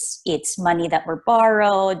 Is it's money that were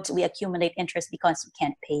borrowed, we accumulate interest because we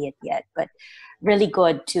can't pay it yet. But really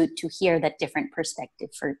good to hear that different perspective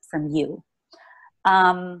from you.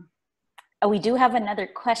 We do have another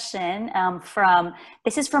question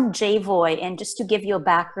this is from Javoy, and just to give you a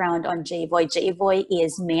background on Javoy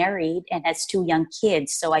is married and has 2 young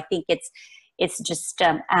kids. So I think it's just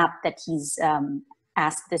apt that he's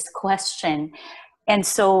asked this question. And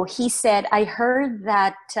so he said, I heard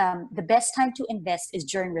that the best time to invest is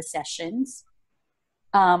during recessions.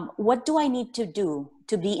 What do I need to do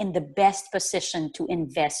to be in the best position to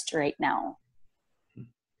invest right now?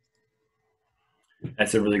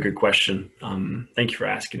 That's a really good question. Thank you for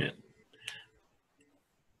asking it.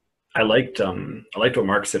 I liked what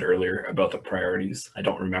Mark said earlier about the priorities. I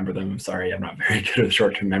don't remember them. I'm sorry, I'm not very good with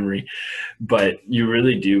short-term memory, but you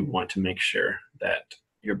really do want to make sure that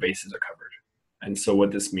your bases are covered. And so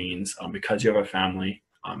what this means, because you have a family,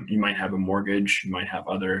 you might have a mortgage, you might have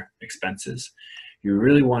other expenses. You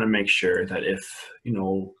really want to make sure that if,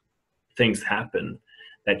 things happen,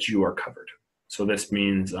 that you are covered. So this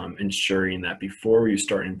means ensuring that before you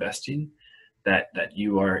start investing, that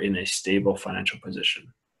you are in a stable financial position.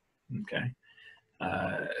 Okay.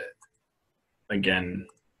 Again,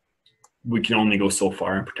 we can only go so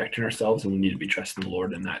far in protecting ourselves, and we need to be trusting the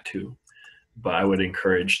Lord in that too. But I would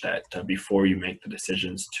encourage that before you make the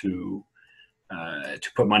decisions to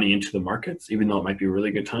put money into the markets, even though it might be a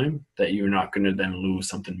really good time, that you're not going to then lose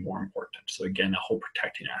something more important. So again, the whole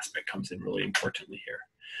protecting aspect comes in really importantly here.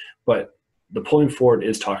 But the pulling forward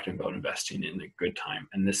is talking about investing in a good time.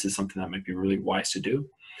 And this is something that might be really wise to do.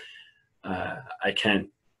 I can't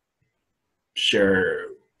share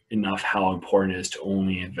enough how important it is to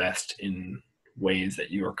only invest in ways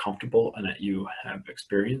that you are comfortable and that you have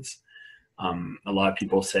experience. A lot of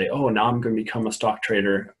people say, oh, now I'm going to become a stock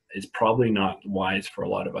trader. It's probably not wise for a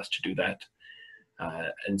lot of us to do that.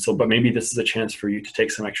 But maybe this is a chance for you to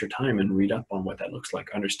take some extra time and read up on what that looks like,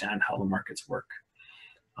 understand how the markets work.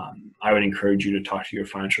 I would encourage you to talk to your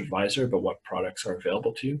financial advisor about what products are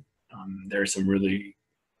available to you. There are some really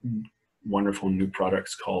wonderful new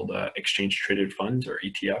products called exchange traded funds, or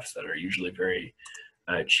ETFs, that are usually very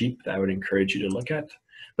cheap, that I would encourage you to look at.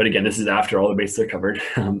 But again, this is after all the bases are covered.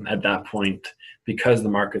 At that point, because the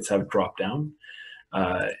markets have dropped down,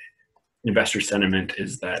 investor sentiment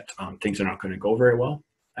is that things are not going to go very well.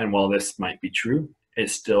 And while this might be true, it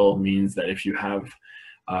still means that if you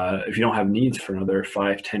don't have needs for another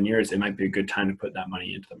 5-10 years, it might be a good time to put that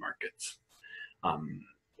money into the markets.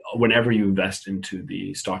 Whenever you invest into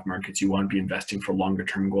the stock markets, you want to be investing for longer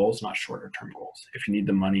term goals, not shorter term goals. If you need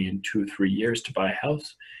the money in 2 or 3 years to buy a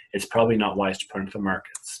house, it's probably not wise to put into the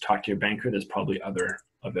markets. Talk to your banker. There's probably other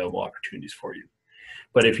available opportunities for you.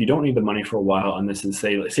 But if you don't need the money for a while, and this is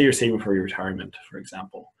say you're saving for your retirement, for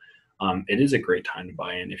example, it is a great time to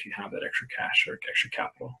buy in if you have that extra cash or extra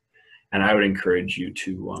capital. And I would encourage you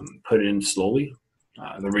to put it in slowly.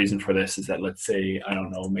 The reason for this is that, let's say, I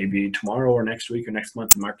don't know, maybe tomorrow or next week or next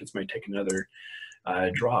month, the markets might take another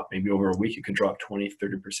drop. Maybe over a week, it could drop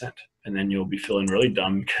 20-30%. And then you'll be feeling really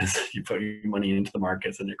dumb because you put your money into the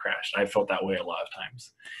markets and it crashed. I felt that way a lot of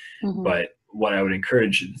times. Mm-hmm. But what I would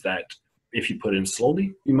encourage is that if you put in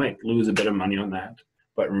slowly, you might lose a bit of money on that.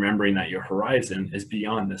 But remembering that your horizon is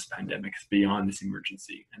beyond this pandemic, it's beyond this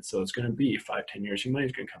emergency. And so it's going to be 5-10 years, your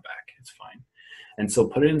money's going to come back. It's fine. And so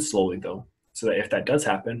put it in slowly, though, so that if that does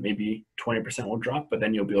happen, maybe 20% will drop, but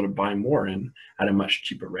then you'll be able to buy more in at a much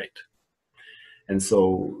cheaper rate. And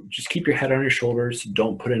so just keep your head on your shoulders.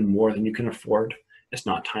 Don't put in more than you can afford. It's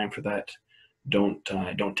not time for that. Don't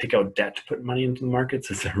take out debt to put money into the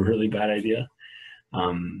markets. It's a really bad idea.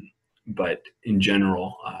 But in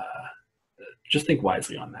general, just think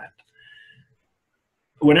wisely on that.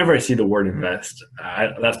 Whenever I see the word invest,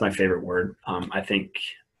 that's my favorite word. I think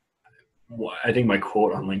I think my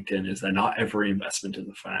quote on LinkedIn is that not every investment is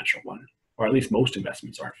a financial one, or at least most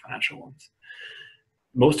investments aren't financial ones.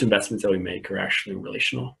 Most investments that we make are actually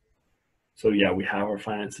relational. So yeah, we have our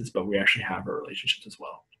finances, but we actually have our relationships as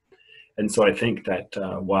well. And so I think that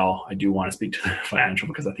while I do want to speak to the financial,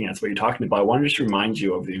 because I think that's what you're talking about, I want to just remind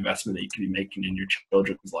you of the investment that you could be making in your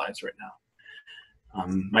children's lives right now.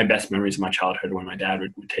 My best memories of my childhood when my dad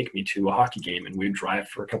would take me to a hockey game, and we'd drive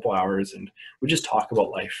for a couple hours and we'd just talk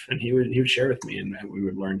about life, and he would share with me, and we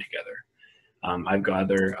would learn together. I've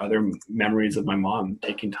got other memories of my mom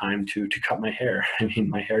taking time to cut my hair. I mean,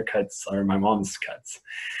 my haircuts are my mom's cuts.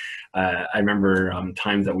 I remember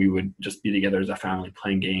times that we would just be together as a family,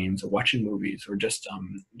 playing games or watching movies, or just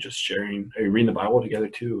sharing, reading the Bible together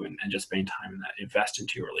too, and just spending time in that. Invest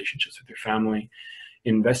into your relationships with your family.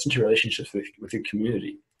 Invest into relationships with your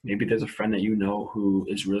community. Maybe there's a friend that you know who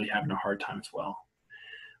is really having a hard time as well.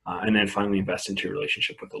 And then finally, invest into your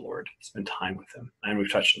relationship with the Lord. Spend time with him. And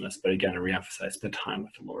we've touched on this, but again, I reemphasize, spend time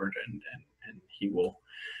with the Lord, and he will,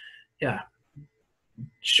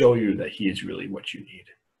 show you that he is really what you need.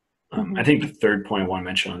 I think the third point I want to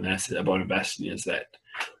mention on this about investing is that,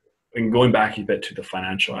 and going back a bit to the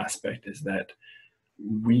financial aspect, is that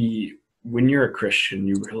when you're a Christian,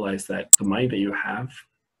 you realize that the money that you have,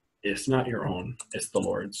 it's not your own, it's the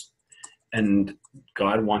Lord's. And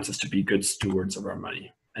God wants us to be good stewards of our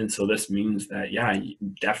money. And so this means that, you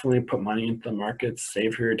definitely put money into the markets,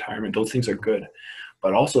 save for your retirement. Those things are good.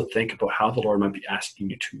 But also think about how the Lord might be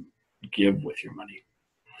asking you to give with your money.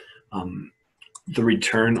 The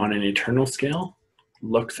return on an eternal scale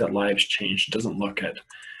looks at lives changed. It doesn't look at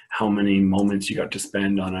how many moments you got to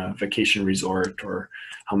spend on a vacation resort or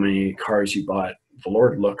how many cars you bought. The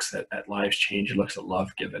Lord looks at lives changed. He looks at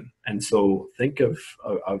love given. And so think of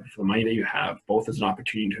the money that you have, both as an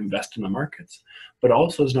opportunity to invest in the markets, but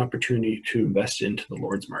also as an opportunity to invest into the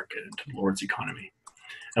Lord's market, into the Lord's economy.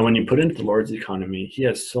 And when you put into the Lord's economy, he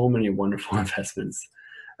has so many wonderful investments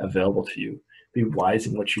available to you. Be wise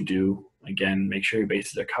in what you do. Again, make sure your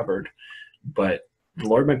bases are covered, but the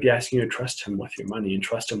Lord might be asking you to trust him with your money and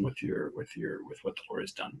trust him with what the Lord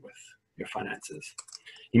has done with your finances.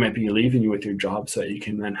 He might be leaving you with your job so that you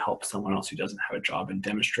can then help someone else who doesn't have a job and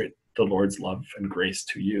demonstrate the Lord's love and grace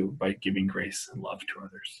to you by giving grace and love to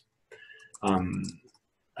others.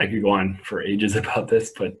 I could go on for ages about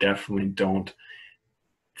this, but definitely don't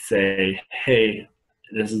say, hey,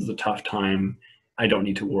 this is a tough time, I don't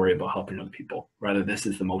need to worry about helping other people. Rather, this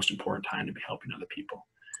is the most important time to be helping other people.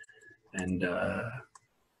 And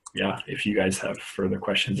if you guys have further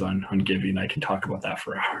questions on giving, I can talk about that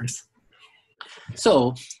for hours.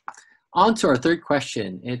 So on to our third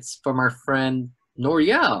question. It's from our friend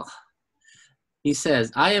Noriel. He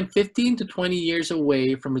says, I am 15 to 20 years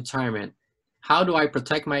away from retirement. How do I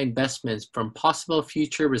protect my investments from possible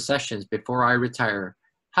future recessions before I retire?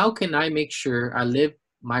 How can I make sure I live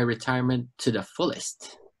my retirement to the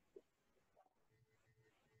fullest?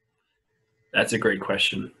 That's a great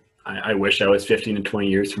question. I wish I was 15 to 20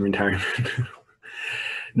 years from retirement.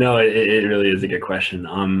 No, it really is a good question.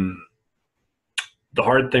 The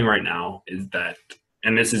hard thing right now is that,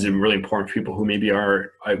 and this is really important for people who maybe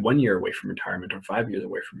are 1 year away from retirement or 5 years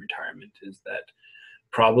away from retirement, is that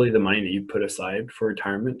probably the money that you put aside for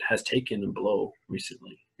retirement has taken a blow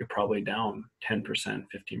recently. You're probably down 10%, 15%,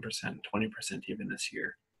 20% even this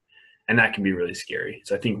year. And that can be really scary.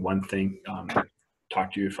 So I think one thing,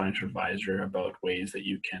 talk to your financial advisor about ways that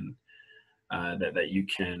you can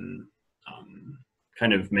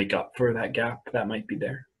kind of make up for that gap that might be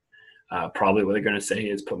there. Probably what they're going to say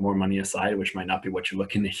is put more money aside, which might not be what you're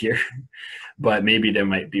looking to hear, but maybe there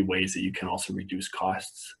might be ways that you can also reduce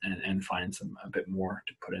costs and find a bit more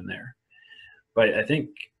to put in there. But I think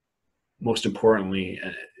most importantly,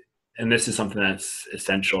 and this is something that's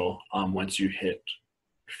essential once you hit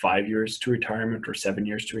 5 years to retirement or 7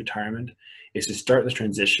 years to retirement, is to start the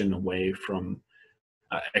transition away from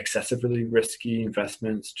excessively risky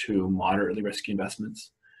investments to moderately risky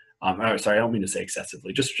investments. Sorry, I don't mean to say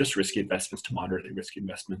excessively, just risky investments to moderately risky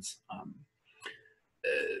investments.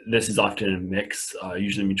 This is often a mix,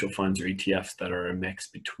 usually mutual funds or ETFs that are a mix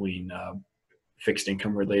between fixed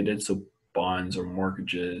income related, so bonds or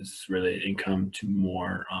mortgages related income, to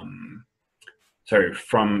more,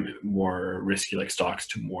 from more risky like stocks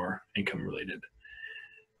to more income related.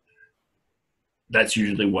 That's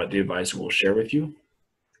usually what the advisor will share with you.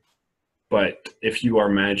 But if you are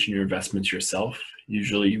managing your investments yourself,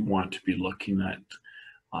 usually you want to be looking at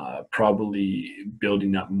probably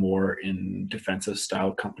building up more in defensive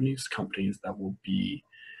style companies that will be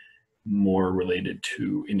more related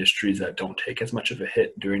to industries that don't take as much of a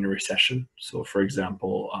hit during a recession. So for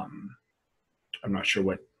example, I'm not sure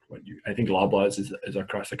what I think Loblaws is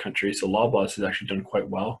across the country. So Loblaws has actually done quite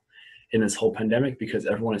well in this whole pandemic because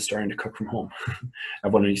everyone is starting to cook from home.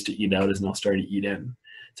 Everyone who used to eat out is now starting to eat in.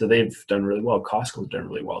 So they've done really well. Costco's done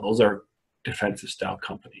really well. Those are defensive style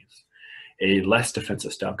companies. A less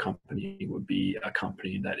defensive style company would be a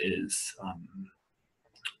company that is,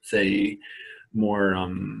 say, more,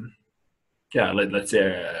 let's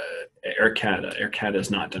say Air Canada. Air Canada has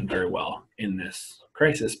not done very well in this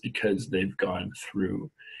crisis because they've gone through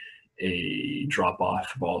a drop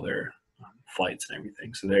off of all their flights and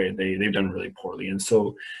everything. So they've done really poorly. And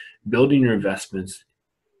so building your investments,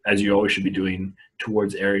 as you always should be doing,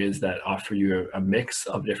 towards areas that offer you a mix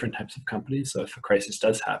of different types of companies. So if a crisis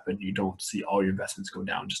does happen, you don't see all your investments go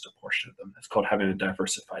down, just a portion of them. It's called having a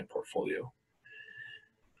diversified portfolio.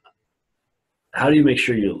 How do you make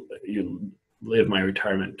sure you live your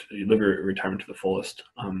retirement to the fullest?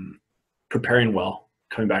 Preparing well.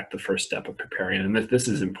 Coming back to the first step of preparing, and this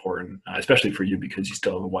is important, especially for you because you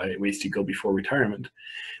still have a ways to go before retirement,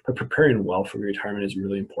 but preparing well for retirement is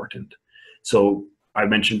really important. So I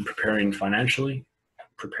mentioned preparing financially.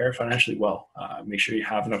 Prepare financially well. Make sure you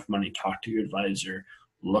have enough money. Talk to your advisor.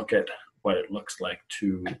 Look at what it looks like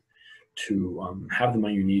to have the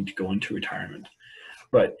money you need to go into retirement.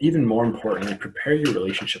 But even more importantly, prepare your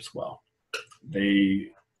relationships well. They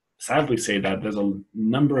sadly say that there's a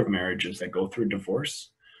number of marriages that go through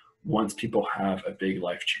divorce once people have a big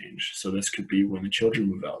life change. So this could be when the children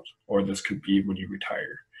move out, or this could be when you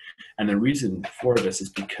retire. And the reason for this is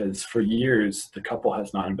because for years, the couple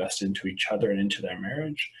has not invested into each other and into their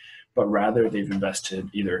marriage, but rather they've invested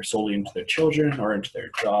either solely into their children or into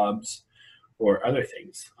their jobs or other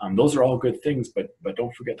things. Those are all good things, but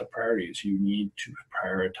don't forget the priorities. You need to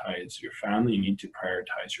prioritize your family. You need to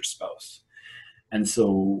prioritize your spouse. And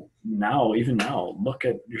so even now, look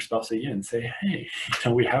at your spouse again and say, hey,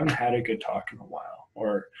 we haven't had a good talk in a while,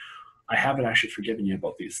 or I haven't actually forgiven you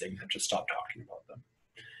about these things. I've just stopped talking about them.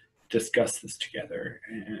 Discuss this together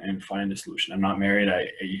and find a solution. I'm not married.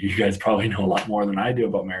 You guys probably know a lot more than I do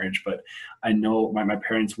about marriage, but I know my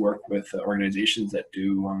parents work with organizations that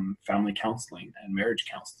do family counseling and marriage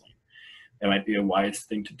counseling. It might be a wise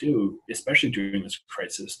thing to do, especially during this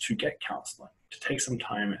crisis, to get counseling, to take some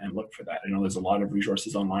time and look for that. I know there's a lot of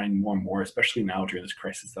resources online, more and more, especially now during this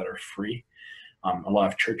crisis, that are free. A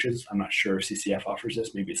lot of churches, I'm not sure if CCF offers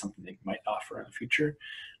this, maybe it's something they might offer in the future,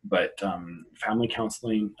 but family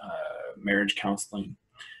counseling, marriage counseling,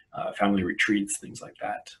 family retreats, things like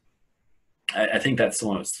that. I think that's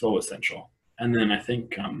so essential. And then I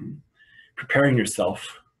think preparing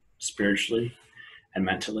yourself spiritually and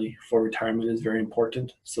mentally for retirement is very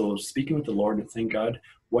important. So speaking with the Lord and saying, God,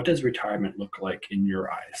 what does retirement look like in your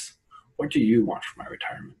eyes? What do you want for my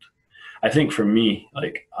retirement? I think for me,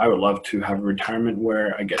 I would love to have a retirement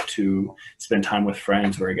where I get to spend time with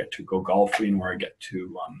friends, where I get to go golfing, where I get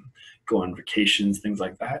to go on vacations, things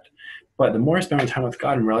like that. But the more I spend my time with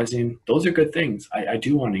God, I'm realizing those are good things. I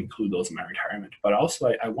do want to include those in my retirement, but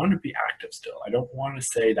also I want to be active still. I don't want to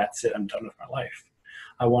say, that's it, I'm done with my life.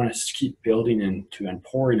 I want to keep building into and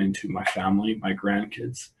pouring into my family, my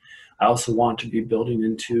grandkids. I also want to be building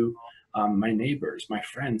into my neighbors, my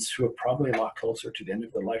friends, who are probably a lot closer to the end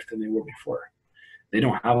of their life than they were before. They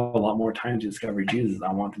don't have a lot more time to discover Jesus.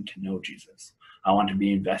 I want them to know Jesus. I want to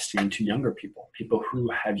be investing into younger people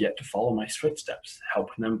who have yet to follow my footsteps,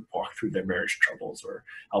 helping them walk through their marriage troubles, or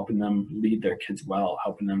helping them lead their kids well,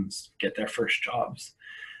 helping them get their first jobs.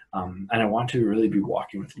 And I want to really be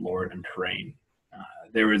walking with the Lord and praying.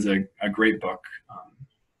 There was a great book.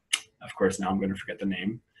 Of course, now I'm going to forget the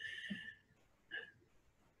name.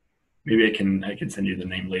 Maybe I can send you the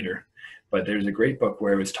name later. But there's a great book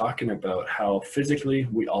where it was talking about how physically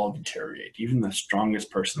we all deteriorate. Even the strongest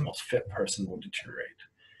person, the most fit person will deteriorate.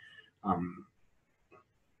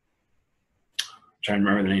 Trying to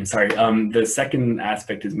remember the name, sorry. The second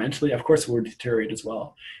aspect is mentally, of course, we'll deteriorate as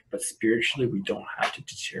well. But spiritually, we don't have to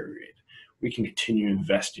deteriorate. We can continue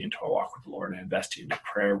investing into our walk with the Lord and investing into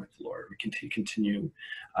prayer with the Lord. We can continue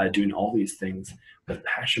doing all these things with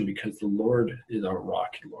passion because the Lord is our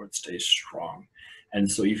rock. The Lord stays strong. And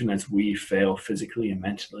so even as we fail physically and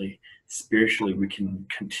mentally, spiritually, we can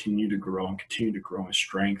continue to grow in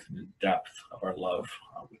strength and in depth of our love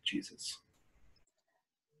with Jesus.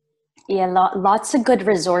 Yeah, lots of good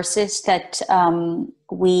resources that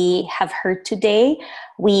we have heard today.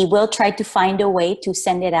 We will try to find a way to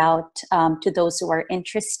send it out to those who are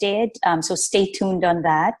interested. So stay tuned on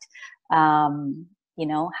that. How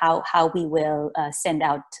we will send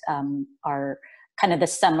out our kind of the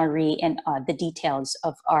summary and the details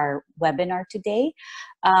of our webinar today.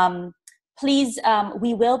 Please,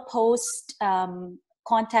 we will post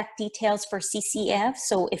contact details for CCF.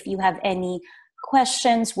 So if you have any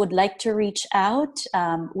questions, would like to reach out,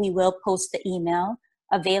 we will post the email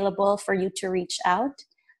available for you to reach out.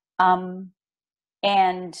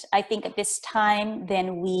 And I think at this time,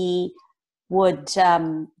 then we would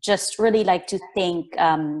just really like to thank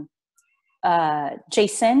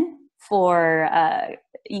Jason for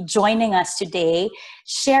joining us today,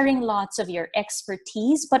 sharing lots of your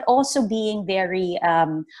expertise, but also being very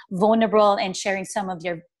vulnerable and sharing some of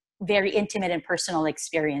your very intimate and personal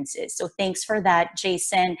experiences. So thanks for that,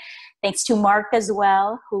 Jason. Thanks to Mark as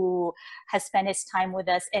well, who has spent his time with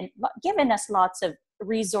us and given us lots of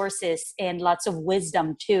resources and lots of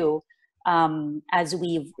wisdom too, as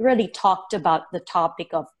we've really talked about the topic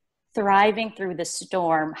of thriving through the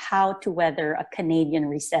storm, how to weather a Canadian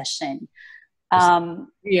recession.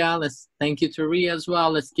 Yeah, let's thank you to Ria as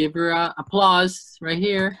well. Let's give her applause right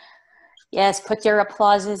here. Yes, put your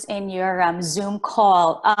applauses in your Zoom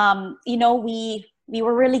call. You know, we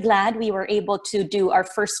were really glad we were able to do our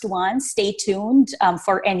first one. Stay tuned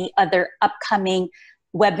for any other upcoming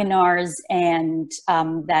webinars and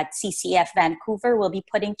that CCF Vancouver will be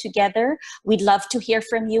putting together. We'd love to hear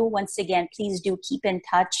from you. Once again, please do keep in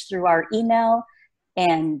touch through our email.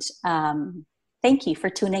 And thank you for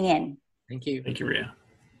tuning in. Thank you. Thank you, Ria.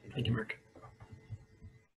 Thank you, Mark.